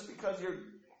yourself. Just because you're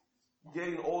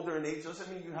getting older in age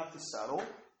doesn't mean you have to settle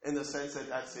in the sense that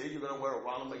that's it. You're going to wear a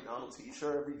Ronald McDonald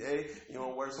t-shirt every day. You're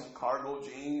going to wear some cargo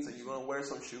jeans and you're going to wear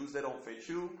some shoes that don't fit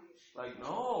you. Like,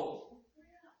 no.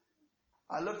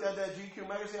 I looked at that GQ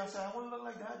magazine. I said, I want to look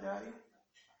like that, Daddy.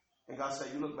 And God said,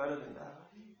 you look better than that.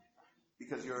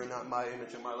 Because you're not my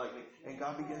image and my likeness. And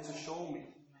God began to show me.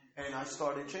 And I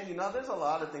started changing. Now, there's a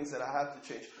lot of things that I have to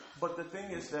change. But the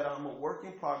thing is that I'm a work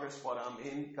in progress, but I'm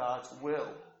in God's will.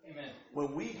 Amen.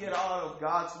 When we get out of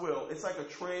God's will, it's like a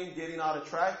train getting out of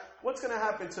track. What's going to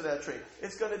happen to that train?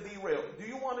 It's going to derail. Do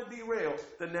you want to derail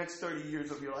the next 30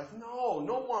 years of your life? No,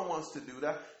 no one wants to do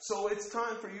that. So it's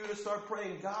time for you to start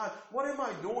praying, God, what am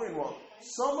I doing wrong?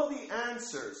 Some of the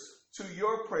answers to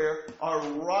your prayer are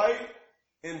right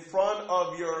in front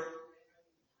of your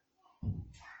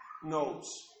nose.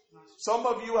 Some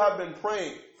of you have been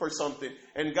praying for something,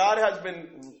 and God has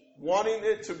been wanting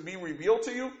it to be revealed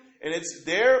to you, and it's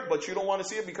there, but you don't want to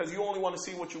see it because you only want to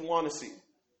see what you want to see.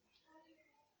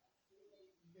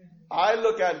 I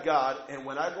look at God, and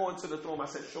when I go into the throne, I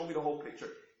said, show me the whole picture.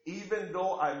 Even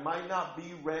though I might not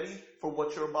be ready for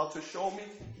what you're about to show me,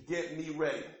 get me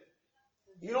ready.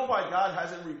 You know why God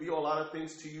hasn't revealed a lot of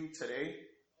things to you today,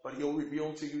 but he'll reveal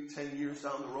them to you 10 years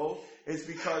down the road? It's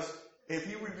because if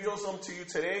he reveals them to you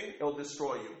today, it'll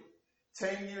destroy you.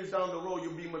 10 years down the road,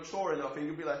 you'll be mature enough, and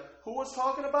you'll be like, who was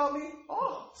talking about me?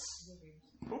 Oh,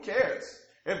 who cares?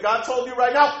 If God told you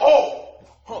right now,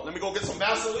 let me go get some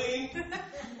Vaseline.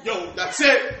 Yo, that's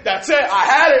it. I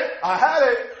had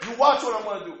it. You watch what I'm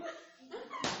going to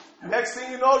do. Next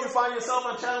thing you know, you find yourself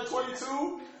on channel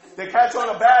 22. They catch you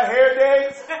on a bad hair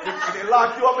day. They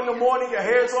lock you up in the morning. Your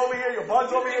hair's over here, your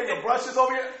bun's over here, your brush is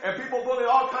over here. And people put in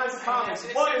all kinds of comments.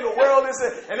 What in the world is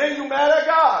it? And then you mad at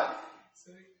God.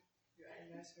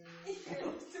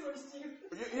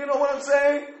 You know what I'm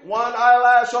saying? One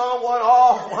eyelash on, one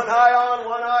off, one eye on,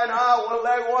 one eye out, one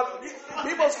leg, one.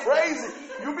 People's crazy.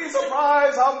 You'd be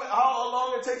surprised how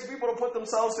long it takes people to put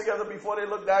themselves together before they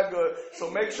look that good. So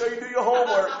make sure you do your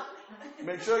homework.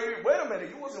 Make sure you, wait a minute,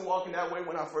 you wasn't walking that way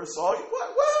when I first saw you.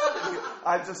 What?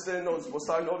 I just didn't notice. We'll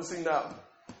start noticing now.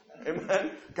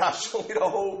 Amen. God, show me the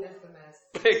whole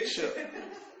picture.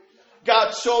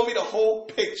 God, show me the whole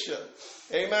picture.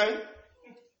 Amen.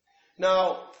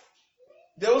 Now,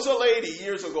 there was a lady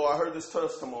years ago, I heard this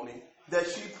testimony, that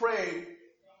she prayed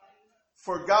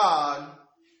for God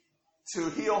to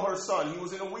heal her son. He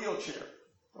was in a wheelchair.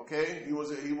 Okay? He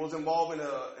was involved in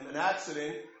an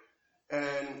accident,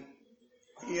 and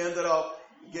he ended up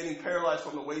getting paralyzed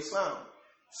from the waist down.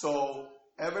 So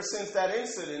ever since that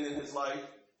incident in his life,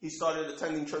 he started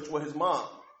attending church with his mom.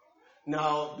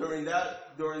 Now, during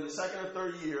the second or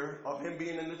third year of him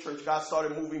being in the church, God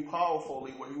started moving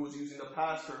powerfully where he was using the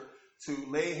pastor to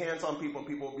lay hands on people.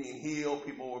 People were being healed.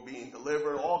 People were being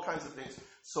delivered, all kinds of things.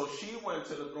 So she went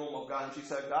to the throne of God and she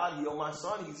said, God, heal my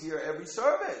son. He's here every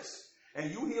service. And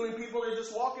you healing people, they're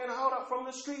just walking out from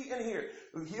the street in here.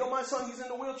 Heal my son. He's in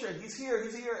the wheelchair. He's here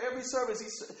every service.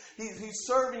 He's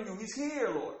serving you. He's here,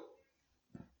 Lord.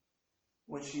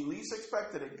 When she least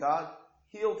expected it, God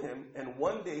healed him. And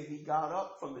one day he got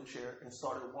up from the chair and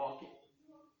started walking.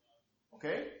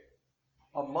 Okay?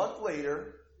 A month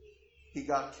later, he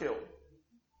got killed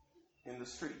in the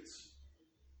streets.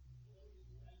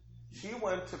 She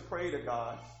went to pray to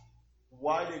God.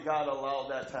 Why did God allow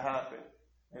that to happen?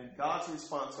 And God's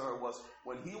response to her was,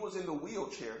 when he was in the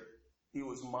wheelchair, he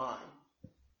was mine.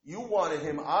 You wanted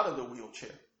him out of the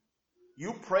wheelchair.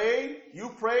 You prayed,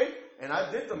 and I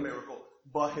did the miracle.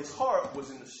 But his heart was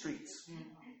in the streets.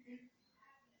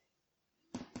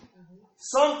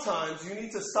 Sometimes you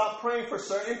need to stop praying for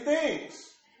certain things.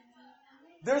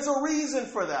 There's a reason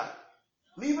for that.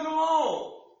 Leave it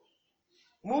alone.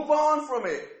 Move on from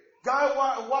it. God,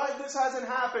 why this hasn't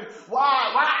happened?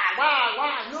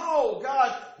 Why? No,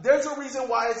 God, there's a reason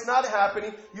why it's not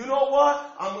happening. You know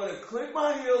what? I'm going to click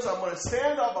my heels. I'm going to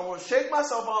stand up. I'm going to shake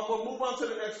myself. I'm going to move on to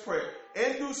the next prayer.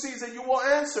 In due season, you will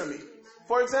answer me.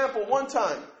 For example, one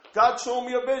time, God showed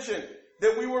me a vision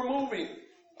that we were moving.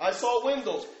 I saw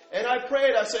windows. And I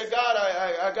prayed. I said, God,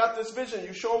 I got this vision.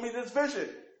 You showed me this vision.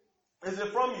 Is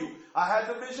it from you? I had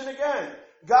the vision again.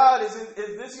 God, is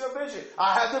this your vision?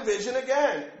 I had the vision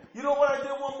again. You know what I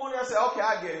did one morning? I said, okay,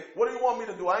 I get it. What do you want me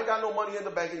to do? I ain't got no money in the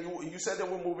bank, and you said that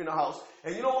we're moving the house.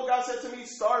 And you know what God said to me?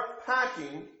 Start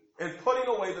packing and putting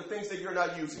away the things that you're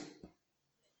not using.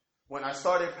 When I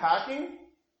started packing,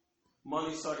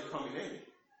 money started coming in.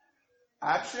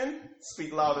 Action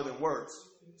speak louder than words.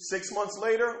 6 months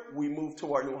later, we moved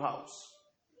to our new house.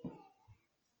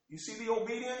 You see the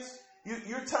obedience?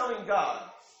 You're telling God,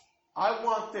 I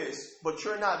want this, but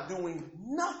you're not doing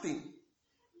nothing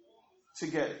to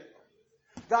get it.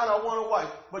 God, I want a wife,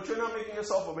 but you're not making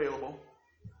yourself available.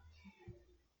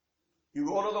 You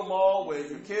go to the mall with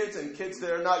your kids and kids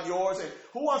that are not yours, and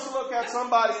who wants to look at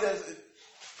somebody that's...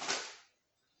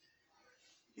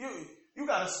 You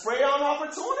got to spray on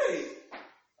opportunity.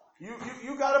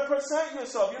 You got to present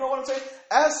yourself. You know what I'm saying?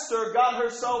 Esther got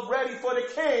herself ready for the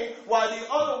king while the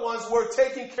other ones were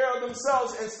taking care of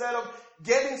themselves instead of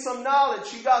getting some knowledge.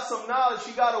 She got some knowledge.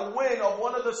 She got a win of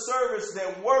one of the servants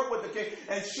that worked with the king.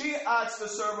 And she asked the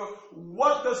servant,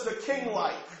 what does the king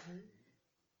like?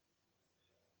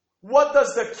 What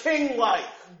does the king like?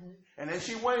 And then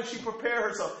she went and she prepared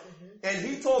herself. And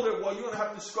he told her, well, you're going to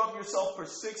have to scrub yourself for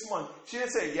 6 months. She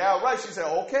didn't say, yeah, right. She said,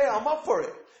 okay, I'm up for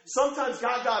it. Sometimes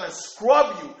God got to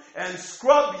scrub you and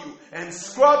scrub you and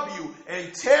scrub you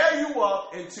and tear you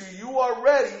up until you are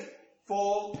ready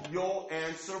for your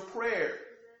answer prayer.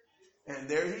 And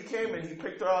there he came and he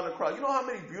picked her out of the crowd. You know how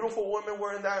many beautiful women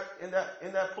were in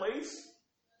that place?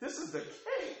 This is the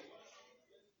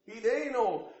king. There ain't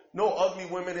no ugly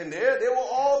women in there. They were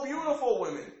all beautiful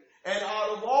women. And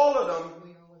out of all of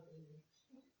them,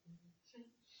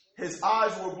 his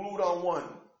eyes were glued on one.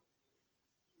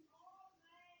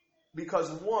 Because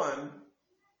one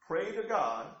prayed to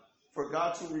God for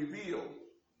God to reveal.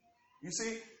 You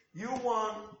see, you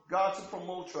want God to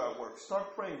promote you at work.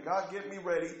 Start praying. God, get me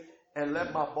ready and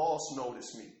let my boss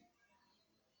notice me.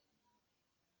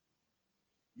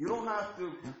 You don't have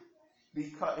to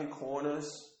be cutting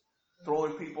corners,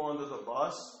 throwing people under the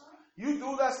bus. You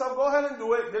do that stuff, go ahead and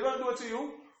do it. They're going to do it to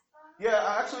you.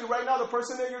 Yeah, actually, right now, the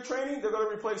person that you're training, they're going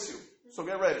to replace you. So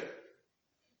get ready.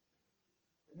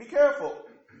 Be careful.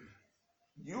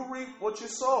 You reap what you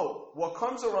sow. What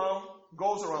comes around,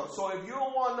 goes around. So if you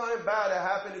don't want nothing bad to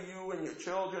happen to you and your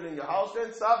children and your house,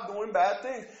 then stop doing bad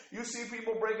things. You see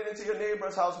people breaking into your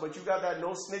neighbor's house, but you got that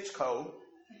no snitch code.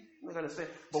 I'm not going to say.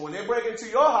 But when they break into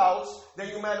your house, then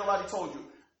you mad nobody told you.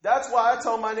 That's why I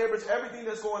tell my neighbors everything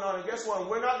that's going on. And guess what? When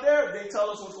we're not there, they tell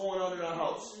us what's going on in our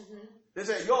house. They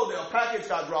say, yo, the package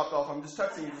got dropped off. I'm just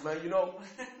texting you, man. You know,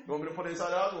 you want me to put it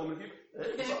inside the house? You want me to keep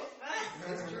it? Hey,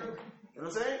 That's true. You know what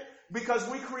I'm saying? Because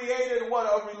we created what?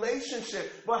 A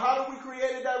relationship. But how do we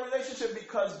create that relationship?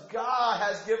 Because God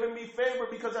has given me favor.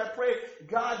 Because I pray,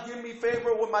 God, give me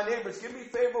favor with my neighbors. Give me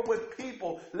favor with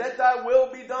people. Let thy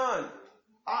will be done.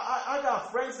 I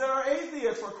got friends that are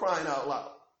atheists, for crying out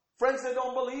loud. Friends that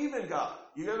don't believe in God.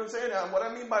 You get what I'm saying? And what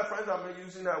I mean by friends, I'm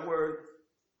using that word.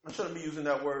 I shouldn't be using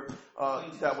that word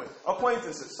that way.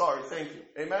 Acquaintances. Sorry. Thank you.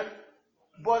 Amen?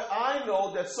 But I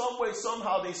know that some way,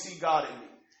 somehow they see God in me.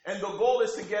 And the goal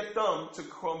is to get them to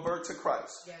convert to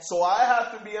Christ. Yes. So I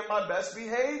have to be in my best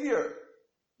behavior.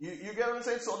 You get what I'm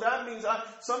saying? So that means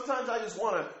sometimes I just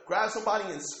want to grab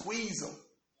somebody and squeeze them.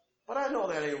 But I know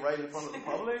that ain't right in front of the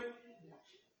public.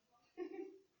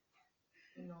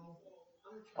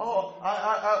 Oh,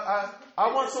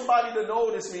 I want somebody to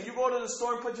notice me. You go to the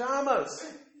store in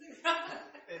pajamas.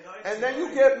 And then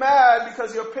you get mad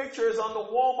because your picture is on the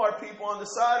Walmart people on the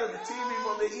side of the TV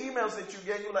from the emails that you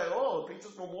get. You're like, oh,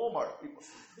 pictures from Walmart people.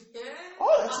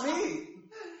 Oh, that's me.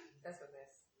 That's a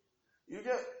mess. You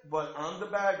get, but I'm the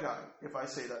bad guy if I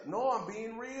say that. No, I'm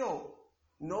being real.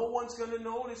 No one's going to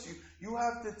notice you. You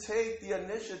have to take the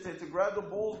initiative to grab the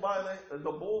bull by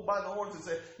the horns and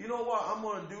say, you know what, I'm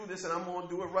going to do this and I'm going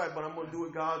to do it right, but I'm going to do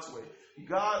it God's way.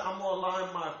 God, I'm going to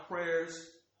align my prayers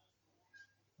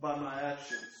by my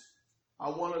actions. I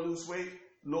want to lose weight.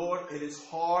 Lord, it is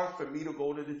hard for me to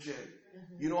go to the gym.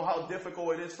 You know how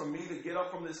difficult it is for me to get up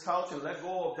from this couch and let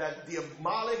go of that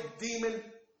demonic demon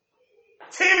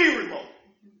TV remote.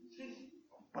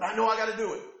 But I know I got to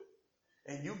do it.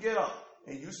 And you get up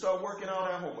and you start working out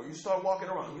at home or you start walking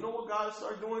around. You know what God will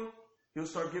start doing? He'll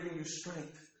start giving you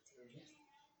strength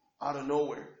out of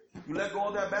nowhere. You let go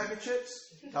of that bag of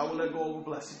chips, God will let go of a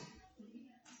blessing.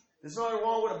 There's nothing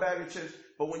wrong with a bag of chips,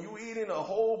 but when you're eating a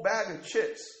whole bag of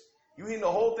chips, you eating the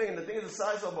whole thing, and the thing is the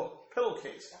size of a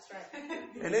pillowcase. That's right.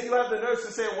 And then you have the nurse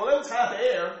to say, well, it was half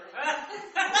air.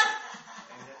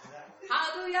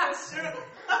 Hallelujah.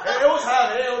 And it was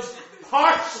half air. It was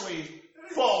partially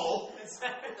full.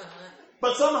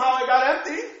 But somehow it got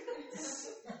empty.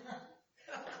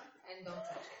 And don't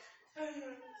touch it.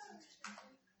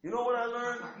 You know what I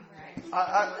learned?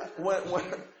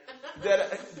 That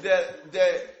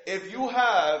if you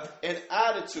have an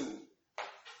attitude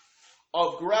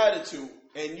of gratitude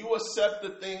and you accept the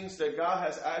things that God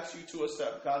has asked you to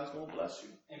accept, God is going to bless you.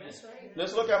 Amen. That's right.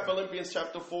 Let's look at Philippians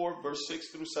chapter 4, verse 6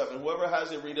 through 7. Whoever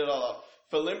has it, read it all out.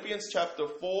 Philippians chapter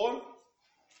 4,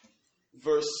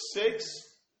 verse 6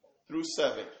 through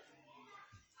 7.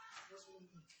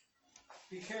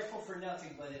 Be careful for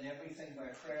nothing, but in everything by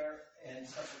prayer and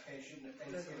supplication with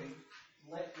thanksgiving,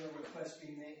 let your requests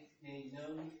be made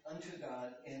known unto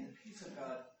God, and the peace of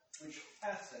God, which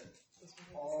passeth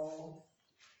all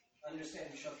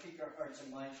understanding, shall keep your hearts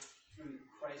and minds through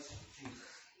Christ Jesus.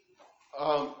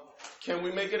 Can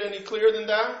we make it any clearer than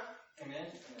that? Amen.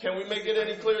 Can we make it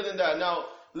any clearer than that? Now,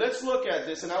 let's look at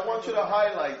this, and I want you to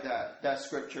highlight that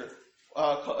scripture.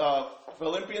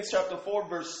 Philippians chapter 4,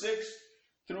 verse 6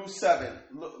 through 7.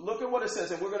 Look at what it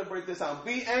says, and we're going to break this down.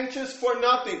 Be anxious for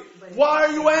nothing. Why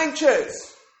are you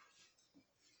anxious?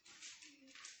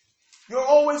 You're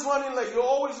always running late. You're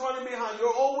always running behind.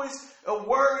 You're always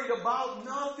worried about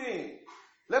nothing.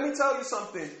 Let me tell you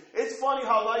something. It's funny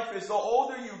how life is. The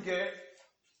older you get,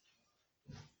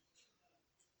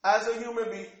 as a human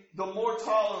being, the more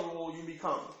tolerable you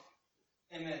become.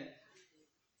 Amen.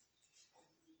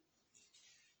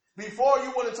 Before,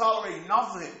 you wouldn't tolerate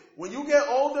nothing. When you get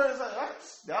older, it's like,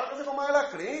 ya que se coman la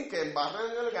crin, que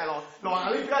embarran el galón. Lo van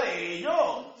a limpiar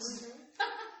ellos.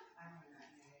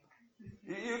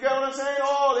 You get what I'm saying?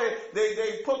 Oh,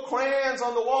 they put crayons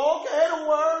on the wall. Okay, don't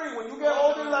worry. When you get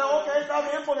older, you're like, okay, está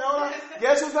bien, pone ahora.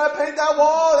 Guess who's going to paint that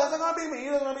wall? That's not going to be me.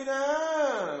 That's going to be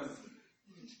them.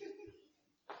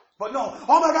 But no,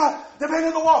 oh my God, they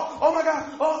painted the wall. Oh my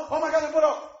God, oh my God, they put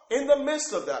up. In the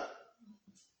midst of that,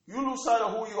 you lose sight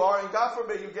of who you are, and God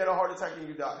forbid you get a heart attack and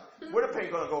you die. Where the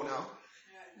paint going to go now?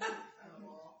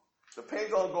 The paint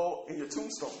going to go in your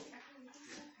tombstone.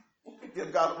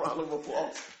 Give God a round of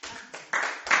applause.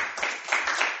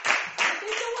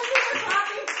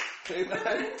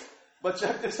 Amen. But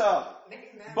check this out.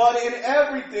 But in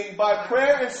everything, by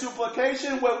prayer and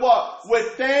supplication, with what?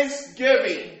 With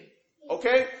thanksgiving.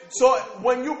 Okay? So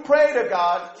when you pray to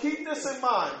God, keep this in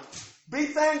mind. Be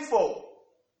thankful.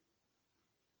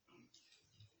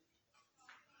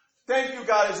 Thank you,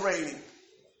 God, it's raining.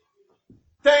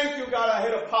 Thank you, God, I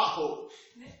hit a pothole.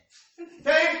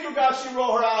 Thank you, God, she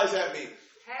rolled her eyes at me.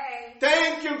 Hey.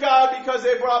 Thank you, God, because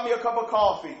they brought me a cup of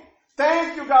coffee.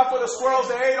 Thank you, God, for the squirrels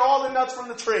that ate all the nuts from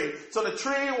the tree. So the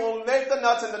tree won't make the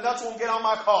nuts and the nuts won't get on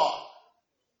my car.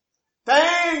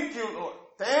 Thank you, Lord.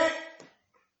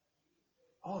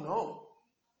 Oh, no.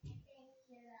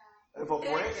 If a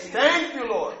branch, thank you,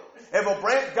 Lord. If a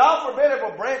branch, God forbid,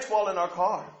 if a branch fall in our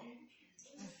car.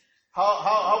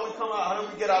 How we come out? How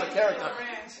do we get out of character?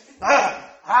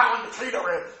 I want the tree to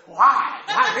rip. Why?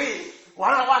 Not me.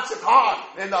 Why not watch the car?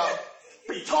 And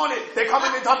pichones, they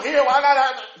coming and up here. Why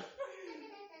not?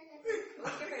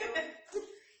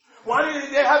 Why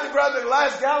did they have to grab the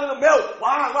last gallon of milk?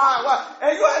 Why?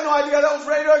 And you had no idea that was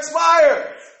ready to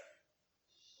expire.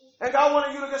 And God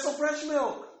wanted you to get some fresh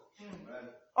milk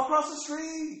across the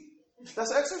street.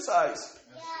 That's exercise.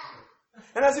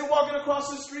 And as you're walking across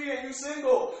the street and you're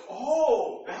single,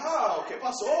 oh, wow, ¿qué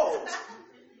pasó?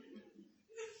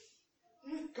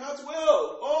 God's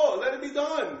will. Oh, let it be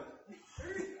done.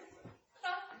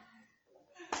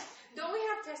 Don't we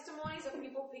have testimonies of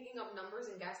people picking up numbers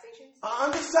in gas stations?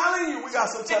 I'm just telling you, we got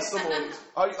some testimonies.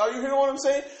 Are you hearing what I'm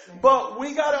saying? But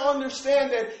we got to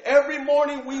understand that every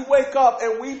morning we wake up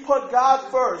and we put God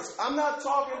first. I'm not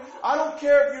talking, I don't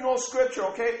care if you know scripture,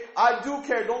 okay? I do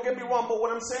care, don't get me wrong. But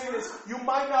what I'm saying is, you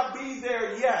might not be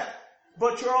there yet,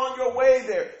 but you're on your way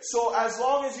there. So as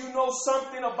long as you know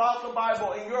something about the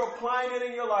Bible and you're applying it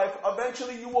in your life,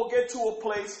 eventually you will get to a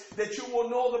place that you will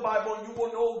know the Bible and you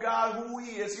will know God, who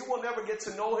He is. You will never get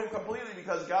to know Him completely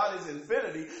because God is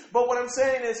infinity. But what I'm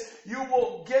saying is, you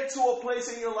will get to a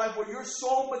place in your life where you're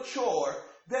so mature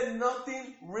that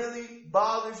nothing really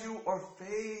bothers you or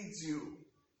fades you.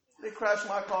 They crashed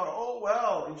my car. Oh,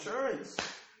 well, insurance.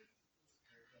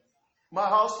 My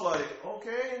house flooded.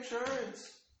 Okay,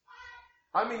 insurance.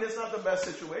 I mean, it's not the best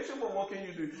situation, but what can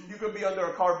you do? You could be under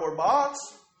a cardboard box.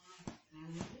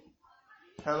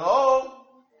 Hello?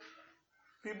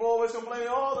 People always complain,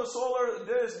 oh, the solar,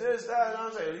 this, that. And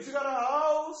I'm saying, at least you got a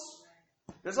house.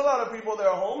 There's a lot of people that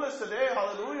are homeless today.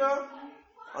 Hallelujah.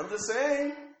 I'm just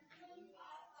saying.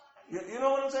 You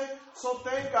know what I'm saying? So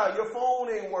thank God. Your phone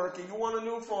ain't working. You want a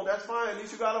new phone. That's fine. At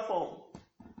least you got a phone.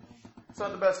 It's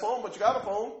not the best phone, but you got a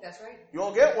phone. That's right. You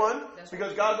won't get one because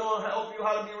right. God's going to help you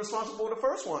how to be responsible for the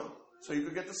first one so you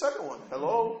could get the second one.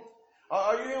 Hello?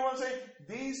 Are you hearing what I'm saying?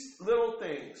 These little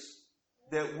things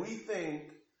that we think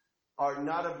are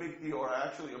not a big deal are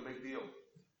actually a big deal.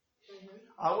 Mm-hmm.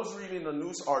 I was reading a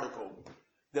news article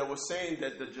that was saying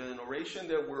that the generation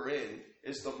that we're in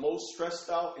is the most stressed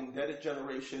out, indebted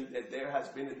generation that there has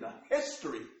been in the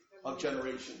history of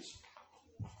generations.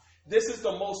 This is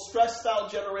the most stressed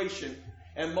out generation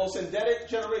and most indebted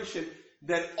generation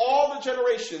than all the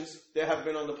generations that have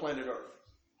been on the planet Earth.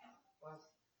 Wow.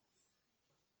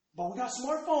 But we got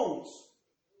smartphones.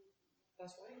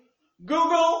 That's right.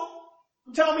 Google,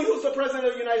 tell me who's the president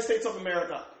of the United States of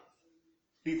America.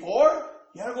 Before,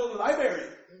 you had to go to the library.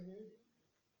 Mm-hmm.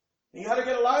 And you had to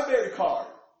get a library card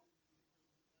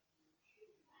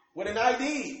with an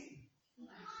ID.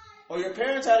 Or your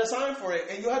parents had to sign for it,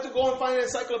 and you had to go and find an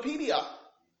encyclopedia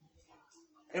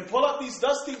and pull up these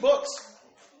dusty books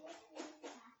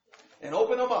and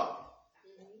open them up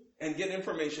and get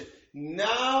information.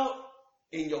 Now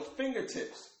in your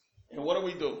fingertips. And what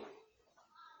do?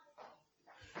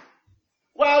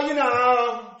 Well,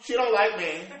 she don't like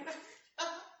me.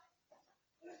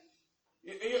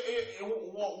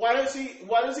 Why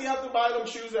does he have to buy them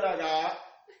shoes that I got?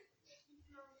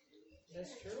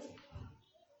 That's true.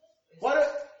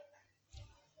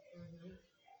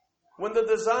 When the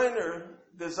designer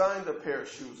designed a pair of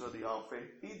shoes or the outfit,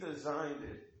 he designed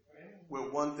it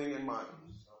with one thing in mind: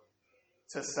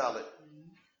 to sell it.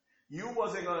 You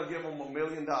wasn't going to give him $1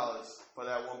 million for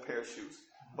that one pair of shoes,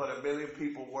 but 1 million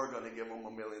people were going to give him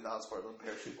 $1 million for one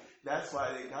pair of shoes. That's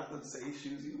why they got the same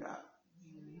shoes you got.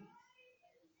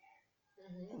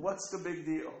 What's the big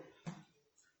deal?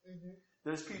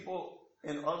 There's people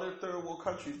in other third world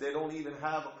countries, they don't even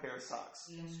have a pair of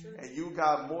socks. And you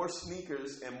got more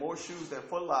sneakers and more shoes than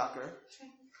Foot Locker.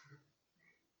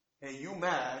 And you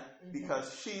mad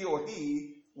because she or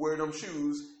he wear them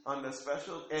shoes on the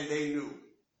special and they knew.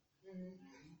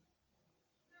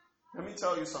 Let me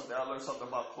tell you something. I learned something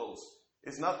about clothes.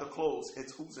 It's not the clothes,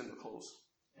 it's who's in the clothes.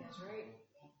 That's right.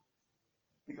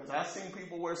 Because I seen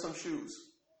people wear some shoes,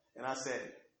 and I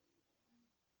said,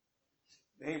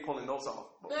 they ain't pulling those off,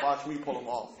 but watch me pull them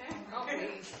off. Oh,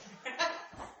 please.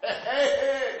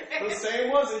 Hey, the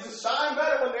same ones, they just shine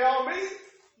better when they all meet.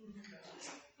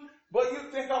 But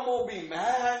you think I'm going to be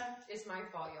mad? It's my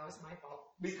fault, y'all. It's my fault.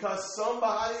 Because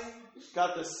somebody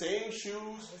got the same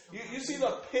shoes. You see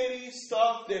the pity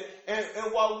stuff that,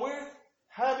 and while we're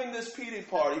having this pity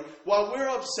party, while we're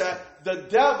upset, the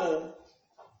devil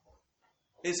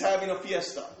is having a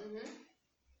fiesta.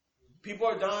 People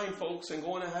are dying, folks, and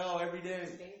going to hell every day.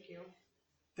 Thank you.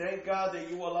 Thank God that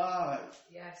you're alive.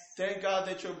 Yes. Thank God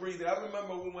that you're breathing. I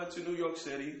remember we went to New York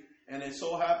City, and it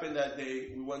so happened that day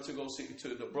we went to go see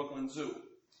to the Bronx Zoo.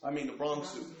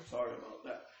 Sorry about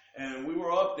that. And we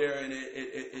were up there, and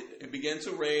it began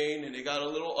to rain, and it got a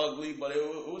little ugly, but it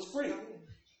was free.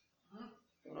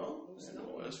 You know,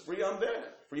 it was free. I'm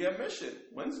there. Free admission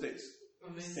Wednesdays.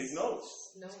 Take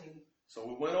notes. So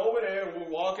we went over there, and we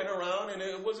were walking around, and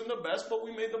it wasn't the best, but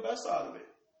we made the best out of it.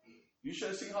 You should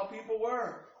have seen how people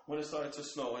were when it started to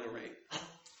snow and it rained.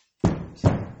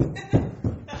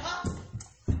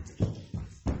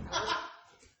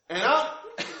 And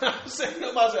I'm saying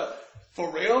to myself, for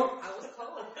real? I was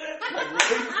cold. Like,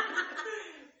 really?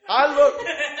 I look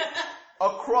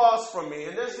across from me,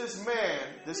 and there's this man,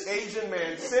 this Asian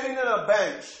man, sitting on a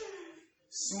bench,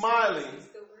 smiling.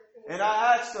 And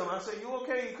I asked him, I said, you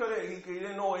okay? He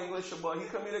didn't know English, but he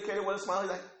communicated with a smile. He's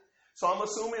like, so I'm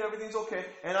assuming everything's okay.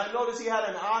 And I noticed he had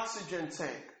an oxygen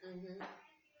tank.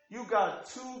 You got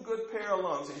 2 good pair of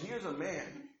lungs, and here's a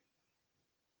man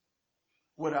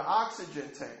with an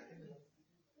oxygen tank,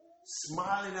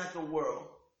 smiling at the world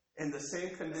in the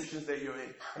same conditions that you're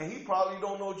in. And he probably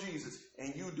don't know Jesus,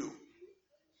 and you do.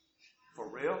 For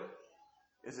real?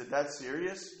 Is it that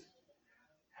serious?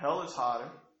 Hell is hotter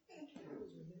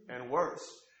and worse.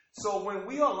 So when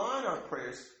we align our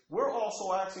prayers, we're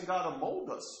also asking God to mold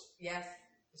us. Yes,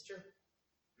 it's true.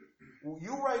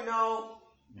 You right now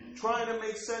trying to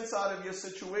make sense out of your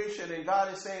situation, and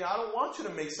God is saying, I don't want you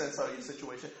to make sense out of your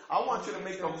situation. I want you to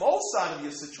make the most out of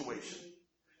your situation.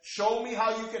 Show me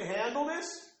how you can handle this,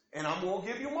 and I'm going to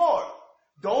give you more.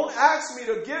 Don't ask me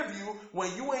to give you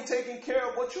when you ain't taking care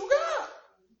of what you got.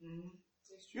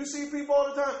 You see people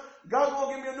all the time, God's going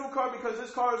to give me a new car because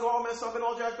this car is all messed up and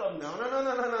all jacked up. No.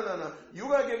 You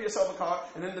got to give yourself a car,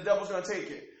 and then the devil's going to take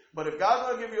it. But if God's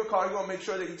going to give you a car, he's going to make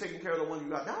sure that you're taking care of the one you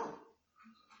got now.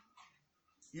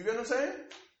 You get what I'm saying?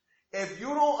 If you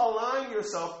don't align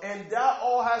yourself, and that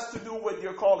all has to do with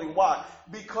your calling. Why?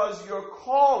 Because your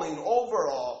calling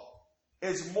overall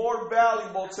is more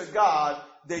valuable to God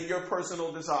than your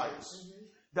personal desires.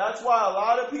 That's why a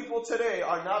lot of people today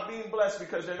are not being blessed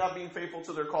because they're not being faithful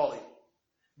to their calling.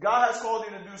 God has called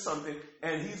you to do something,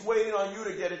 and he's waiting on you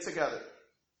to get it together.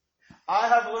 I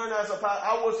have learned as a pastor,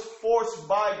 I was forced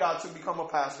by God to become a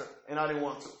pastor, and I didn't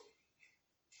want to.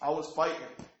 I was fighting.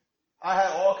 I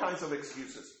had all kinds of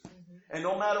excuses. And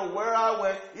no matter where I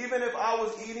went, even if I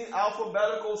was eating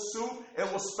alphabetical soup,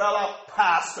 it would spell out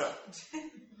pastor.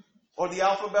 Or the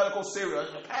alphabetical cereal.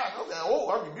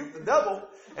 I rebuked the devil.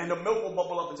 And the milk will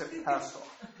bubble up and say, pastor.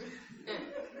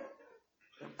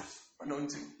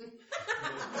 Anointing.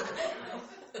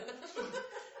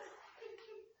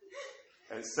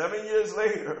 And 7 years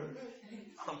later,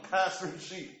 I'm pastoring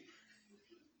sheep.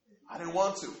 I didn't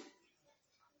want to.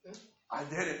 I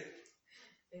didn't.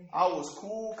 I was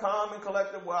cool, calm, and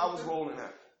collected where I was rolling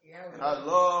at. And I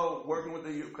love working with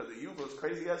the youth because the youth was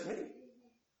crazy as me.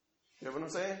 You know what I'm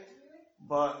saying?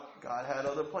 But God had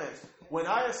other plans. When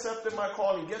I accepted my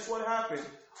calling, guess what happened?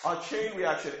 A chain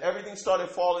reaction. Everything started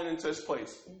falling into its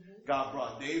place. God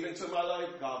brought Dave into my life.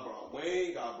 God brought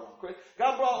Wayne. God brought Chris.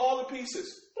 God brought all the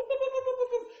pieces.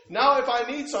 Now if I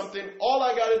need something, all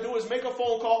I got to do is make a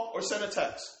phone call or send a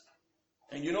text.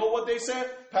 And you know what they said?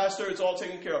 Pastor, it's all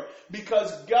taken care of.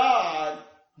 Because God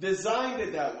designed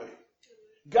it that way.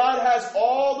 God has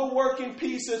all the working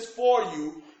pieces for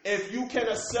you if you can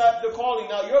accept the calling.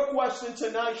 Now your question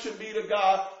tonight should be to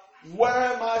God, where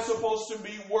am I supposed to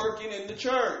be working in the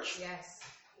church? Yes.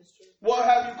 That's true. What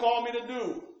have you called me to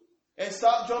do? And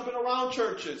stop jumping around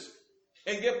churches.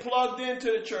 And get plugged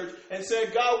into the church and say,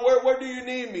 God, where do you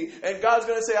need me? And God's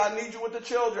going to say, I need you with the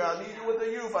children. I need you with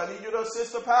the youth. I need you to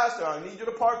assist the pastor. I need you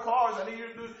to park cars. I need you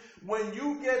to do. When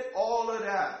you get all of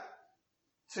that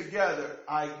together,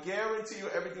 I guarantee you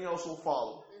everything else will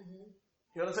follow. Mm-hmm.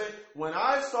 You know what I'm saying? When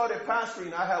I started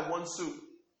pastoring, I had one suit.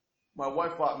 My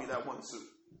wife bought me that one suit.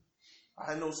 I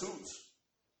had no suits.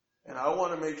 And I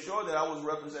want to make sure that I was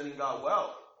representing God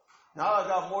well. Now I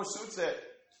got more suits that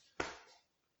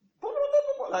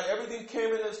like everything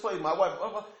came in its place. My wife,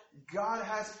 God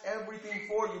has everything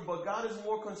for you, but God is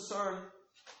more concerned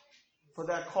for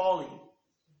that calling.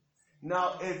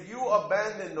 Now, if you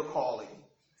abandon the calling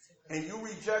and you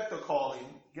reject the calling,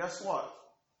 guess what?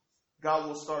 God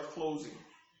will start closing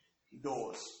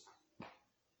doors.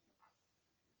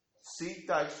 Seek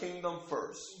thy kingdom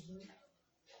first.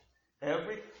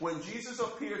 When Jesus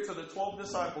appeared to the 12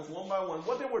 disciples one by one,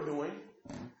 what they were doing?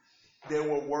 They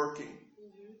were working.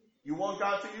 You want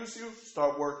God to use you?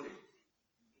 Start working.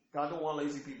 God don't want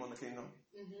lazy people in the kingdom.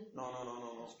 No.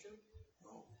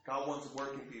 No. God wants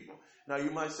working people. Now you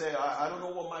might say, I don't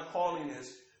know what my calling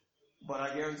is, but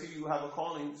I guarantee you have a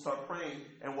calling. Start praying,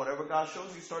 and whatever God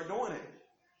shows you, start doing it.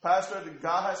 Pastor,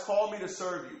 God has called me to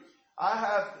serve you.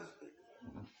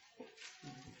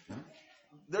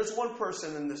 There's one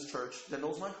person in this church that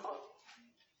knows my heart.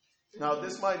 Now,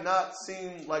 this might not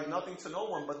seem like nothing to no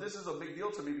one, but this is a big deal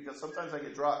to me because sometimes I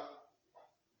get dry.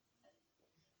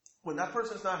 When that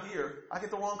person's not here, I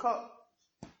get the wrong cup.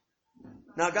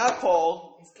 Now, God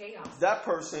called that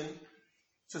person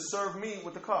to serve me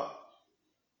with the cup.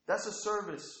 That's a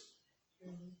service.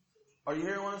 Are you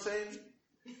hearing what I'm saying?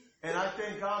 And I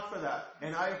thank God for that.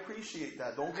 And I appreciate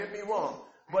that. Don't get me wrong.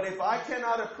 But if I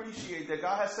cannot appreciate that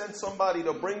God has sent somebody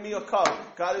to bring me a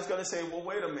cup, God is going to say, well,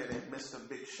 wait a minute, Mr.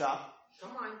 Big Shot.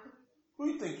 Come on. Who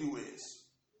do you think you is?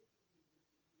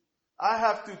 I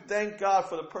have to thank God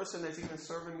for the person that's even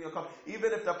serving me a cup.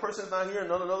 Even if that person's not here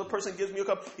and another person gives me a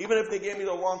cup, even if they gave me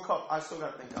the wrong cup, I still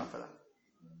got to thank God for that.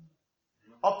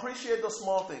 Appreciate the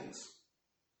small things.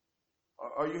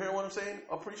 Are you hearing what I'm saying?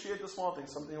 Appreciate the small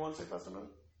things. Something you want to say, Pastor Mel?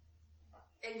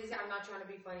 And I'm not trying to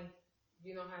be funny.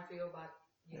 You know how I feel about,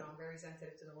 I'm very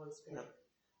sensitive to the Holy Spirit. Yeah.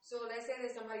 So let's say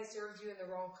that somebody serves you in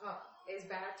the wrong cup. Is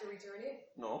bad to return it?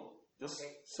 No. Just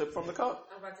sip from the cup.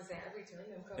 I'm about to say, I return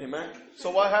them cup. Amen. So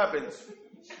what happens?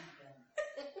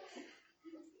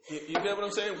 You get what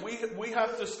I'm saying? We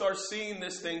have to start seeing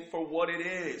this thing for what it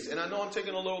is. And I know I'm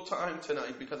taking a little time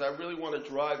tonight because I really want to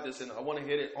drive this in. I want to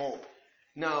hit it home.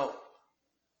 Now,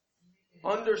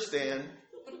 understand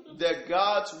that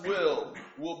God's will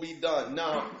be done.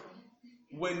 Now,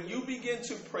 when you begin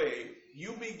to pray,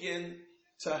 you begin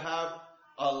to have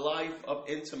a life of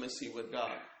intimacy with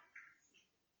God.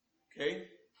 Okay?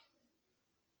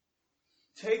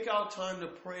 Take out time to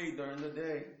pray during the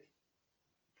day.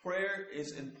 Prayer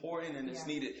is important and it's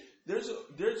needed. There's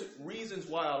reasons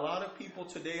why a lot of people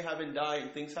today haven't died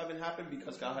and things haven't happened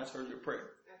because God has heard your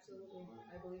prayer. Absolutely.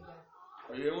 I believe that.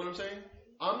 Are you hearing what I'm saying?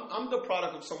 I'm the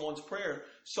product of someone's prayer.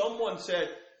 Someone said,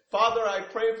 Father, I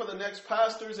pray for the next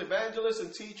pastors, evangelists,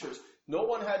 and teachers. No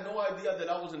one had no idea that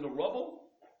I was in the rubble,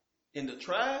 in the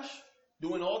trash,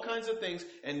 doing all kinds of things.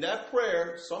 And that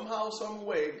prayer, somehow, some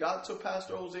way, got to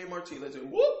Pastor Jose Martinez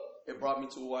and whoop, it brought me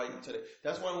to who I am today.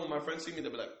 That's why when my friends see me,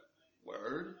 they'll be like,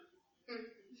 word?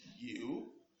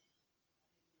 You?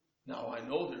 Now I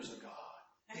know there's a God.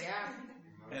 Yeah.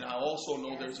 And I also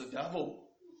know there's a devil.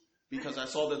 Because I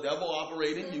saw the devil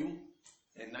operate in you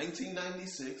in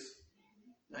 1996,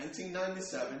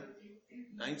 1997,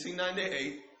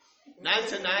 1998,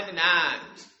 1999.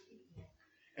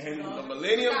 And when the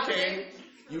millennium came,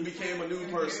 you became a new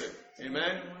person.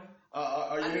 Amen?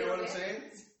 Are you hearing what I'm saying?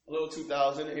 A little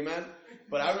 2000, amen?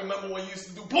 But I remember when you used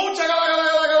to do boom, chaka,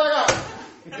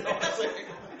 you know what I'm saying?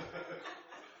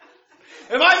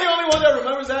 Am I the only one that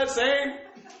remembers that saying?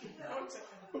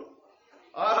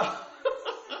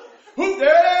 Who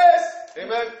dares?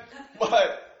 Amen?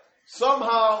 But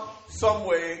somehow, some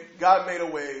way, God made a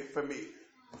way for me.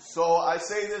 So I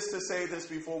say this to say this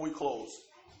before we close.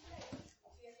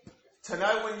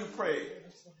 Tonight when you pray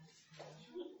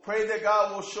that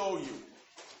God will show you,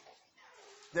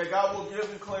 that God will give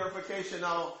you clarification.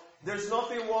 Now, there's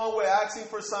nothing wrong with asking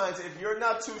for signs. If you're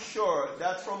not too sure,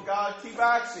 that's from God, keep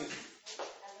asking.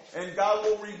 And God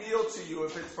will reveal to you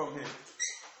if it's from Him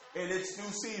in its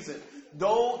due season.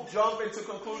 Don't jump into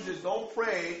conclusions. Don't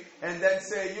pray and then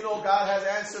say, God has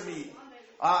answered me.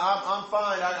 I'm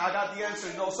fine. I got the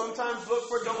answer. No, sometimes look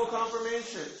for double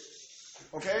confirmation.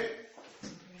 Okay?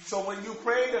 So when you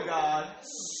pray to God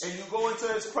and you go into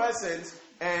His presence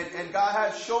and God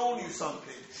has shown you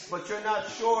something, but you're not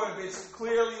sure if it's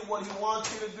clearly what He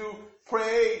wants you to do,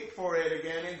 pray for it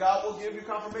again and God will give you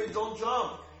confirmation. Don't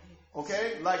jump.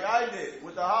 Okay? Like I did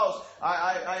with the house.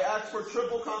 I asked for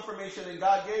triple confirmation and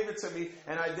God gave it to me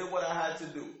and I did what I had to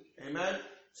do. Amen?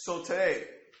 So today,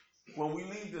 when we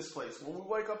leave this place, when we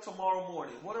wake up tomorrow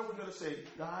morning, what are we going to say?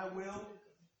 Thy will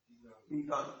be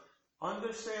done.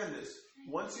 Understand this.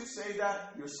 Once you say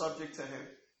that, you're subject to Him.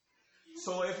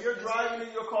 So if you're driving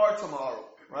in your car tomorrow,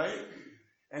 right?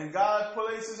 And God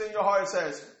places in your heart and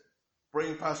says,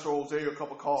 bring Pastor Jose a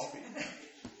cup of coffee.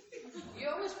 You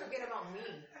always forget about me.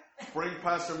 Bring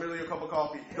Pastor Millie a cup of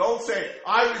coffee. Don't say,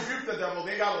 I rebuke the devil.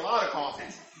 They got a lot of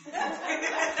coffee.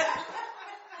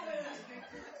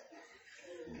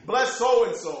 Bless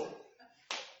so-and-so.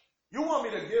 You want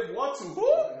me to give what to who?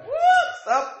 What?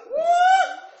 Stop.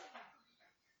 What?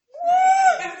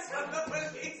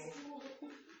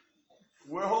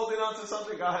 We're holding on to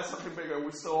something. God has something bigger.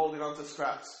 We're still holding on to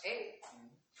scraps. Hey.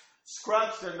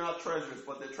 Scraps, they're not treasures,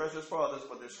 but they're treasures for others,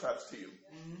 but they're scraps to you.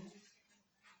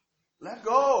 Let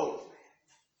go.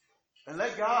 And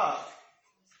let God.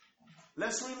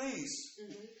 Let's release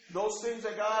those things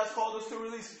that God has called us to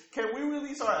release. Can we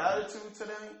release our attitude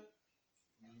today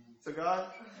to God?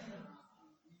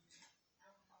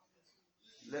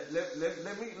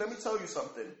 Let me tell you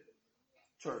something,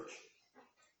 church.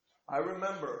 I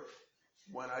remember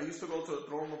when I used to go to the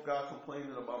throne of God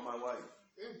complaining about my wife.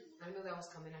 I knew that was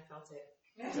coming. I felt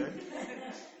it. Okay?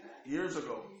 Years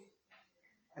ago.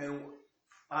 And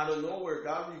out of nowhere,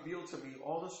 God revealed to me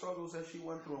all the struggles that she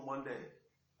went through in one day.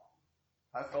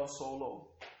 I felt so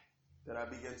low that I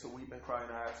began to weep and cry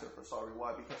and I asked her for sorry.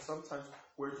 Why? Because sometimes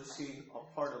we're just seeing a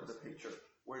part of the picture.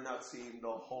 We're not seeing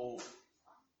the whole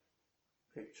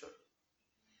picture.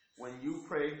 When you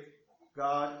pray,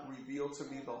 God, reveal to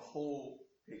me the whole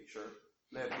picture.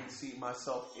 Let me see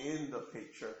myself in the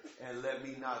picture and let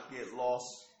me not get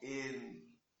lost in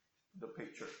the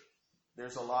picture.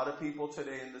 There's a lot of people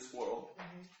today in this world,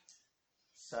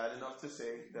 sad enough to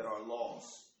say, that are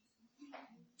lost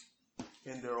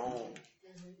in their own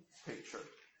picture.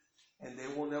 And they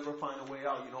will never find a way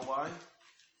out. You know why?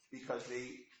 Because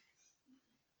they,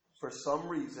 for some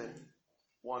reason,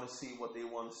 want to see what they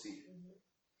want to see.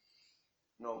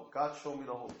 No, God showed me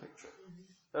the whole picture.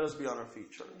 Let us be on our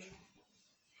feet, church.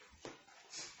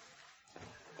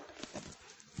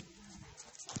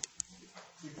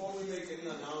 Before we make any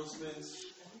announcements,